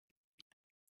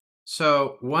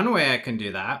 So one way I can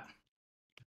do that,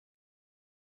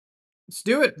 let's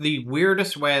do it the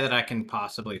weirdest way that I can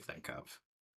possibly think of.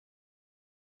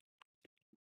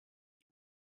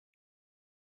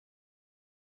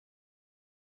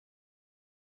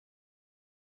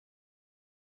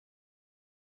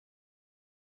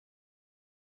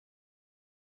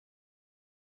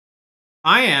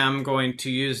 I am going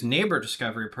to use neighbor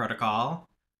discovery protocol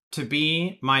to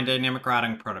be my dynamic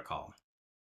routing protocol.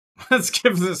 Let's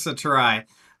give this a try,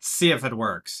 see if it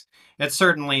works. It's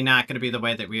certainly not going to be the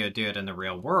way that we would do it in the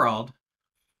real world,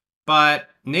 but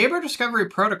neighbor discovery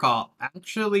protocol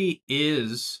actually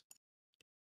is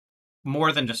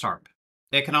more than just ARP.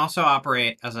 It can also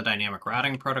operate as a dynamic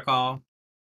routing protocol.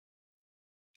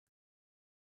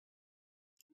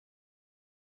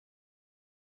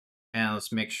 And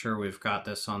let's make sure we've got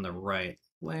this on the right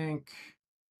link.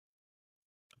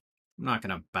 I'm not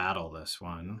going to battle this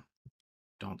one.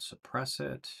 Don't suppress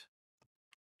it.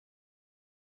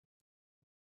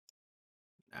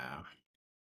 No.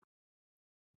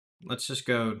 Let's just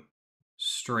go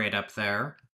straight up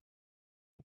there.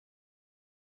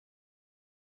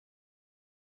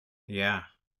 Yeah.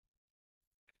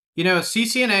 You know,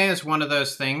 CCNA is one of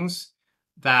those things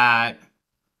that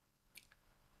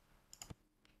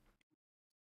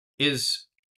is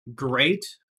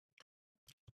great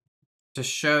to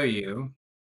show you.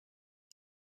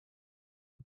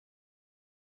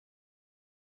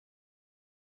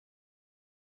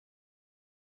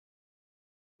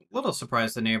 A little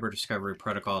surprised the neighbor discovery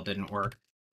protocol didn't work,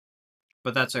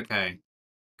 but that's okay.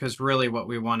 Because really what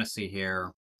we want to see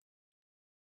here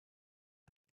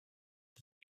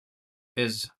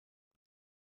is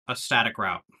a static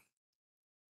route.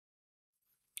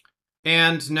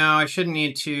 And no, I shouldn't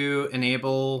need to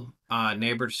enable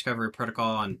neighbor discovery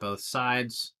protocol on both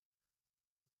sides.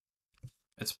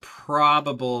 It's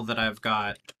probable that I've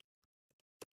got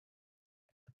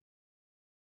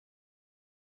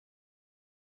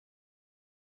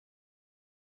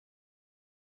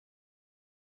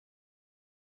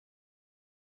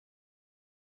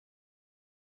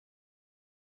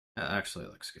that actually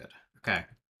looks good. Okay.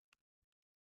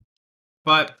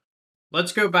 But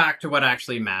let's go back to what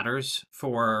actually matters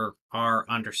for our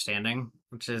understanding,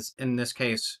 which is, in this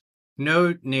case,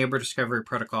 no neighbor discovery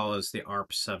protocol is the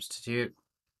ARP substitute.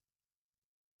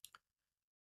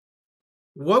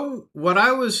 What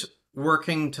I was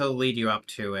working to lead you up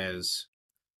to is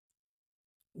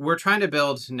we're trying to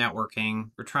build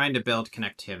networking, we're trying to build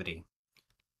connectivity.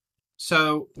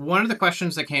 So one of the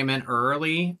questions that came in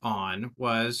early on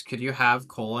was, could you have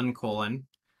colon, colon?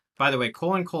 By the way,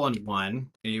 colon, colon 1,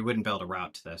 you wouldn't be able to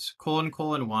route to this. Colon,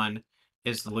 colon 1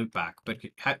 is the loopback, but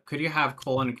could you have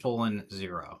colon, colon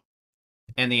 0?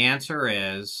 And the answer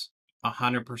is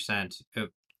 100%.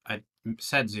 I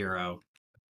said 0,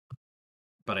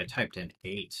 but I typed in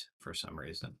 8 for some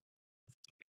reason.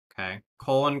 Okay,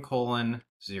 colon, colon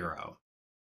 0.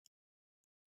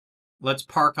 Let's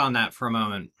park on that for a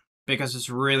moment, because it's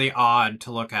really odd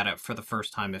to look at it for the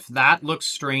first time. If that looks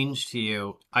strange to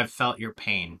you, I've felt your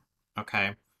pain,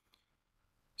 okay?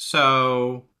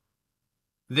 So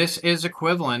this is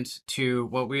equivalent to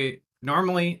what we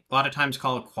normally a lot of times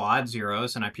call quad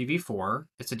zeros in IPv4.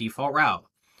 It's a default route.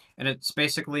 And it's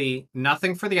basically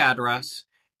nothing for the address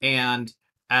and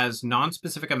as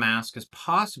non-specific a mask as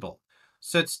possible.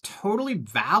 So it's totally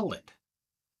valid.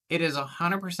 It is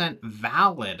 100%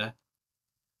 valid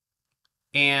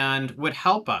and would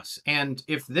help us. And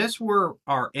if this were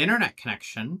our internet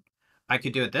connection, I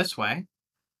could do it this way.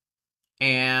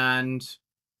 And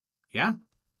yeah,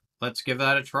 let's give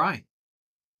that a try.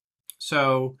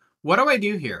 So what do I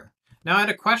do here? Now I had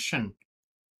a question.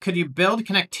 Could you build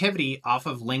connectivity off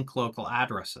of link local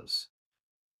addresses?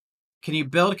 Can you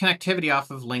build connectivity off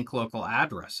of link local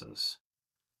addresses?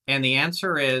 And the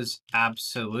answer is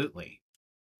absolutely.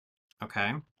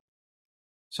 Okay.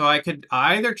 So I could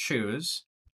either choose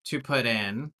to put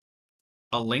in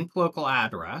a link local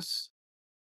address,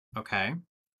 okay,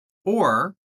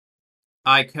 or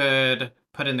I could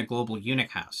put in the global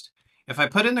unicast. If I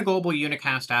put in the global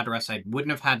unicast address, I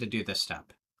wouldn't have had to do this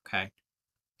step, okay?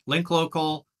 Link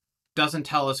local doesn't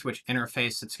tell us which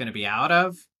interface it's going to be out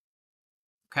of,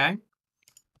 okay?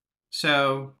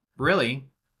 So really,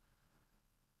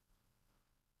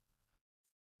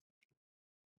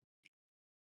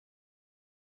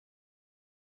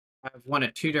 I have one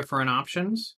of two different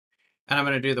options, and I'm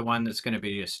going to do the one that's going to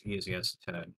be just easiest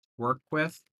to work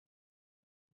with.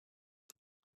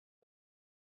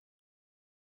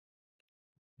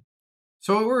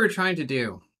 So what we were trying to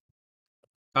do,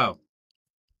 oh,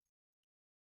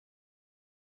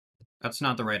 that's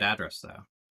not the right address though.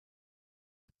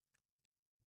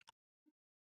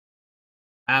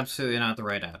 Absolutely not the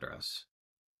right address.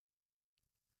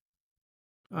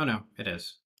 Oh no, it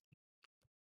is.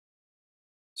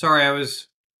 Sorry, I was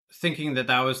thinking that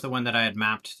that was the one that I had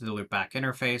mapped to the loopback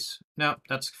interface. No,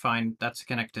 that's fine. That's a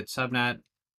connected subnet.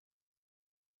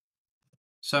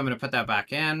 So I'm going to put that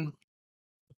back in.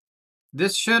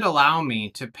 This should allow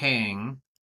me to ping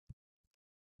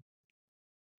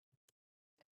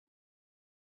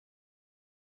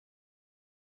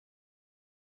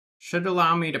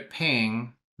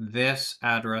this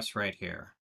address right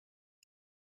here.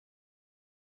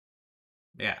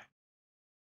 Yeah.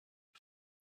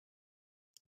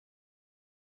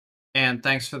 And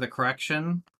thanks for the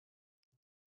correction.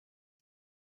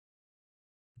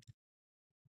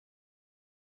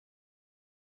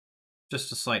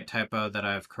 Just a slight typo that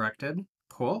I've corrected.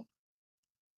 Cool.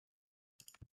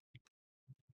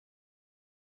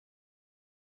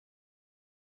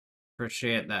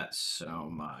 Appreciate that so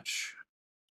much.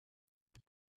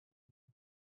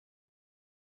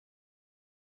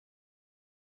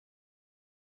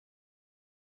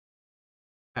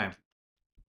 Okay.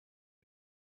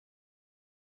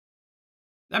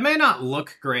 That may not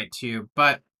look great to you,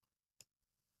 but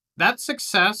that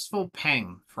successful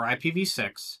ping for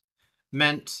IPv6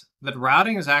 meant that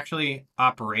routing is actually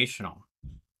operational.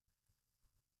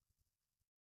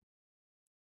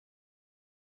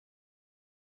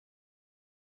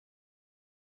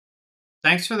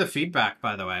 Thanks for the feedback,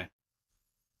 by the way.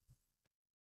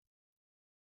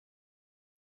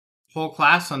 Whole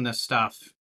class on this stuff.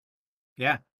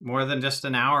 Yeah, more than just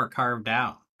an hour carved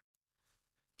out.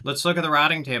 Let's look at the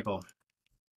routing table.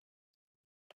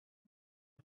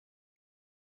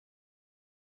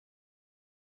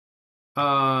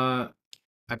 IPv6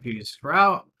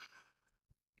 route.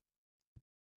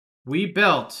 We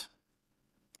built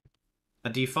a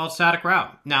default static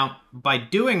route. Now, by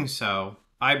doing so,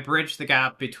 I bridged the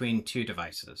gap between two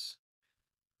devices.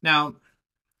 Now,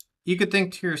 you could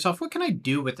think to yourself, what can I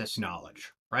do with this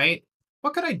knowledge, right?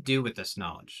 What could I do with this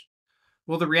knowledge?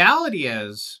 Well, the reality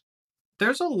is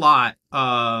there's a lot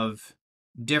of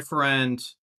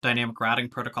different dynamic routing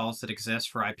protocols that exist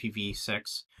for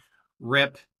IPv6.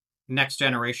 RIP, next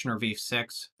generation or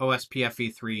v6, OSPF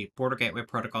v3, Border Gateway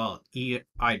Protocol,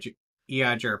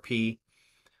 EIGRP.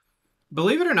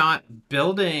 Believe it or not,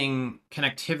 building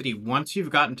connectivity once you've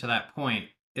gotten to that point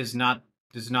is not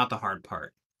the hard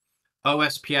part.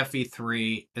 OSPF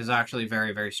v3 is actually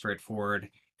very, very straightforward.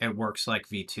 It works like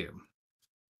v2.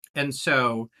 And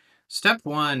so step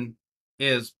one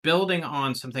is building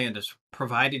on something that has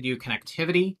provided you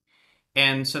connectivity.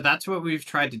 And so that's what we've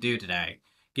tried to do today.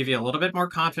 Give you a little bit more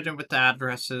confident with the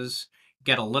addresses,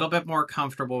 get a little bit more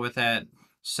comfortable with it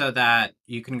so that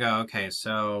you can go, okay,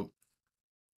 so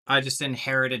I just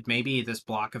inherited maybe this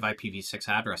block of IPv6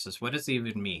 addresses. What does it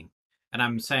even mean? And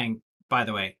I'm saying, by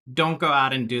the way, don't go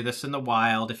out and do this in the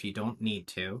wild if you don't need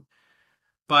to.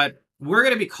 But we're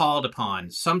going to be called upon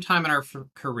sometime in our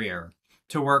career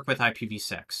to work with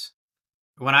IPv6.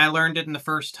 When I learned it in the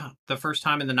first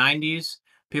time in the 90s,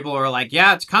 people were like,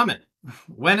 yeah, it's coming.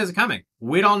 When is it coming?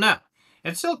 We don't know.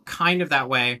 It's still kind of that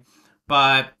way,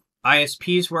 but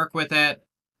ISPs work with it.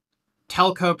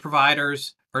 Telco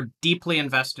providers are deeply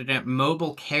invested in it.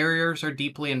 Mobile carriers are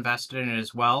deeply invested in it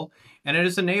as well. And it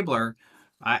is an enabler,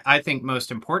 I think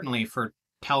most importantly, for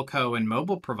telco and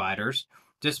mobile providers,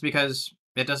 just because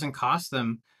it doesn't cost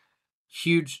them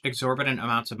huge exorbitant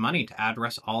amounts of money to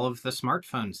address all of the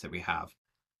smartphones that we have.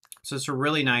 So it's a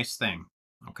really nice thing.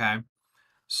 Okay.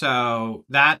 So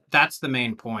that's the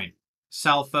main point.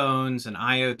 Cell phones and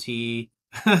IoT,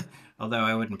 although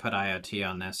I wouldn't put IoT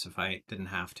on this if I didn't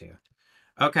have to.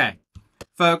 Okay,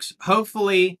 folks,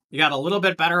 hopefully you got a little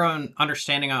bit better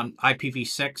understanding on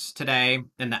IPv6 today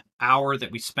in the hour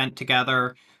that we spent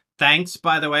together. Thanks,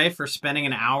 by the way, for spending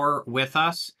an hour with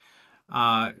us.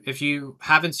 If you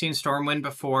haven't seen Stormwind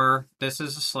before, this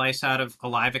is a slice out of a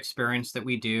live experience that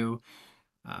we do.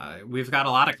 We've got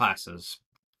a lot of classes,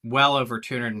 well over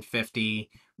 250.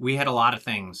 We hit a lot of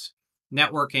things: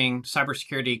 networking,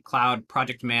 cybersecurity, cloud,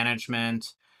 project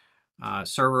management,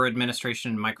 server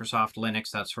administration, Microsoft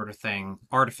Linux, that sort of thing,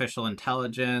 artificial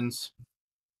intelligence.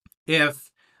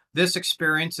 If this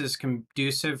experience is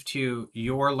conducive to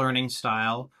your learning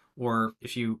style, or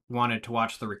if you wanted to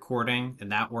watch the recording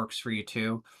and that works for you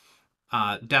too,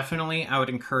 definitely I would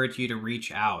encourage you to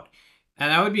reach out.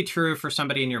 And that would be true for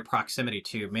somebody in your proximity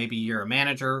too. Maybe you're a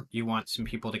manager, you want some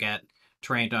people to get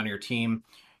trained on your team.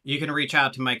 You can reach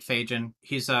out to Mike Fajan.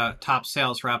 He's a top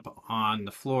sales rep on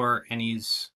the floor, and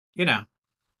he's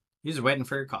waiting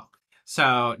for your call.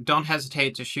 So don't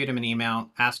hesitate to shoot him an email,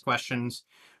 ask questions.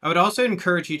 I would also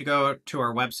encourage you to go to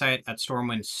our website at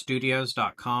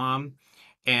stormwindstudios.com,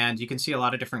 and you can see a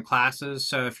lot of different classes.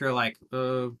 So if you're like,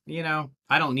 I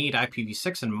don't need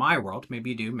IPv6 in my world,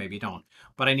 maybe you do, maybe you don't,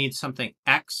 but I need something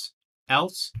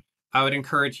else, I would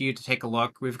encourage you to take a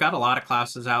look. We've got a lot of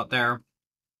classes out there,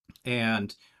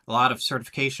 and a lot of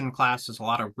certification classes, a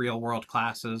lot of real world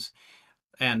classes,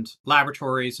 and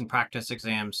laboratories and practice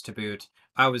exams to boot.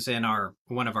 I was in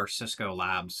one of our Cisco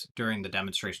labs during the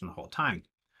demonstration the whole time.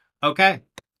 Okay.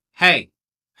 Hey,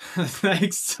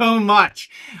 thanks so much.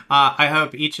 I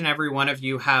hope each and every one of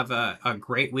you have a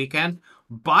great weekend.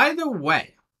 By the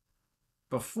way,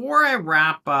 before I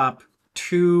wrap up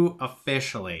too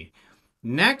officially,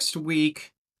 next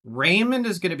week, Raymond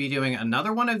is going to be doing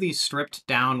another one of these stripped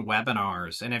down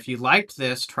webinars. And if you liked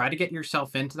this, try to get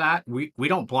yourself into that. We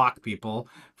don't block people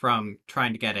from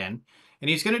trying to get in. And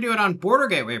he's going to do it on Border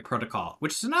Gateway Protocol,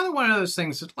 which is another one of those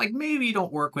things that, like, maybe you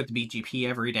don't work with BGP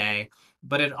every day,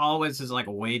 but it always is like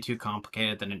way too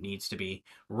complicated than it needs to be.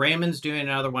 Raymond's doing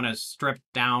another one of stripped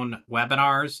down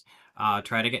webinars.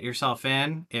 Try to get yourself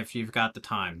in if you've got the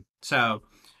time. So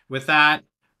with that,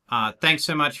 thanks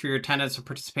so much for your attendance and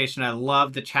participation. I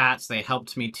love the chats. They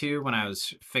helped me too when I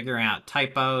was figuring out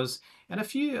typos and a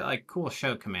few like cool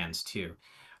show commands too.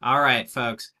 All right,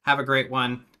 folks, have a great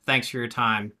one. Thanks for your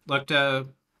time. Look to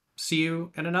see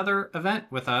you in another event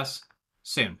with us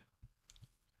soon.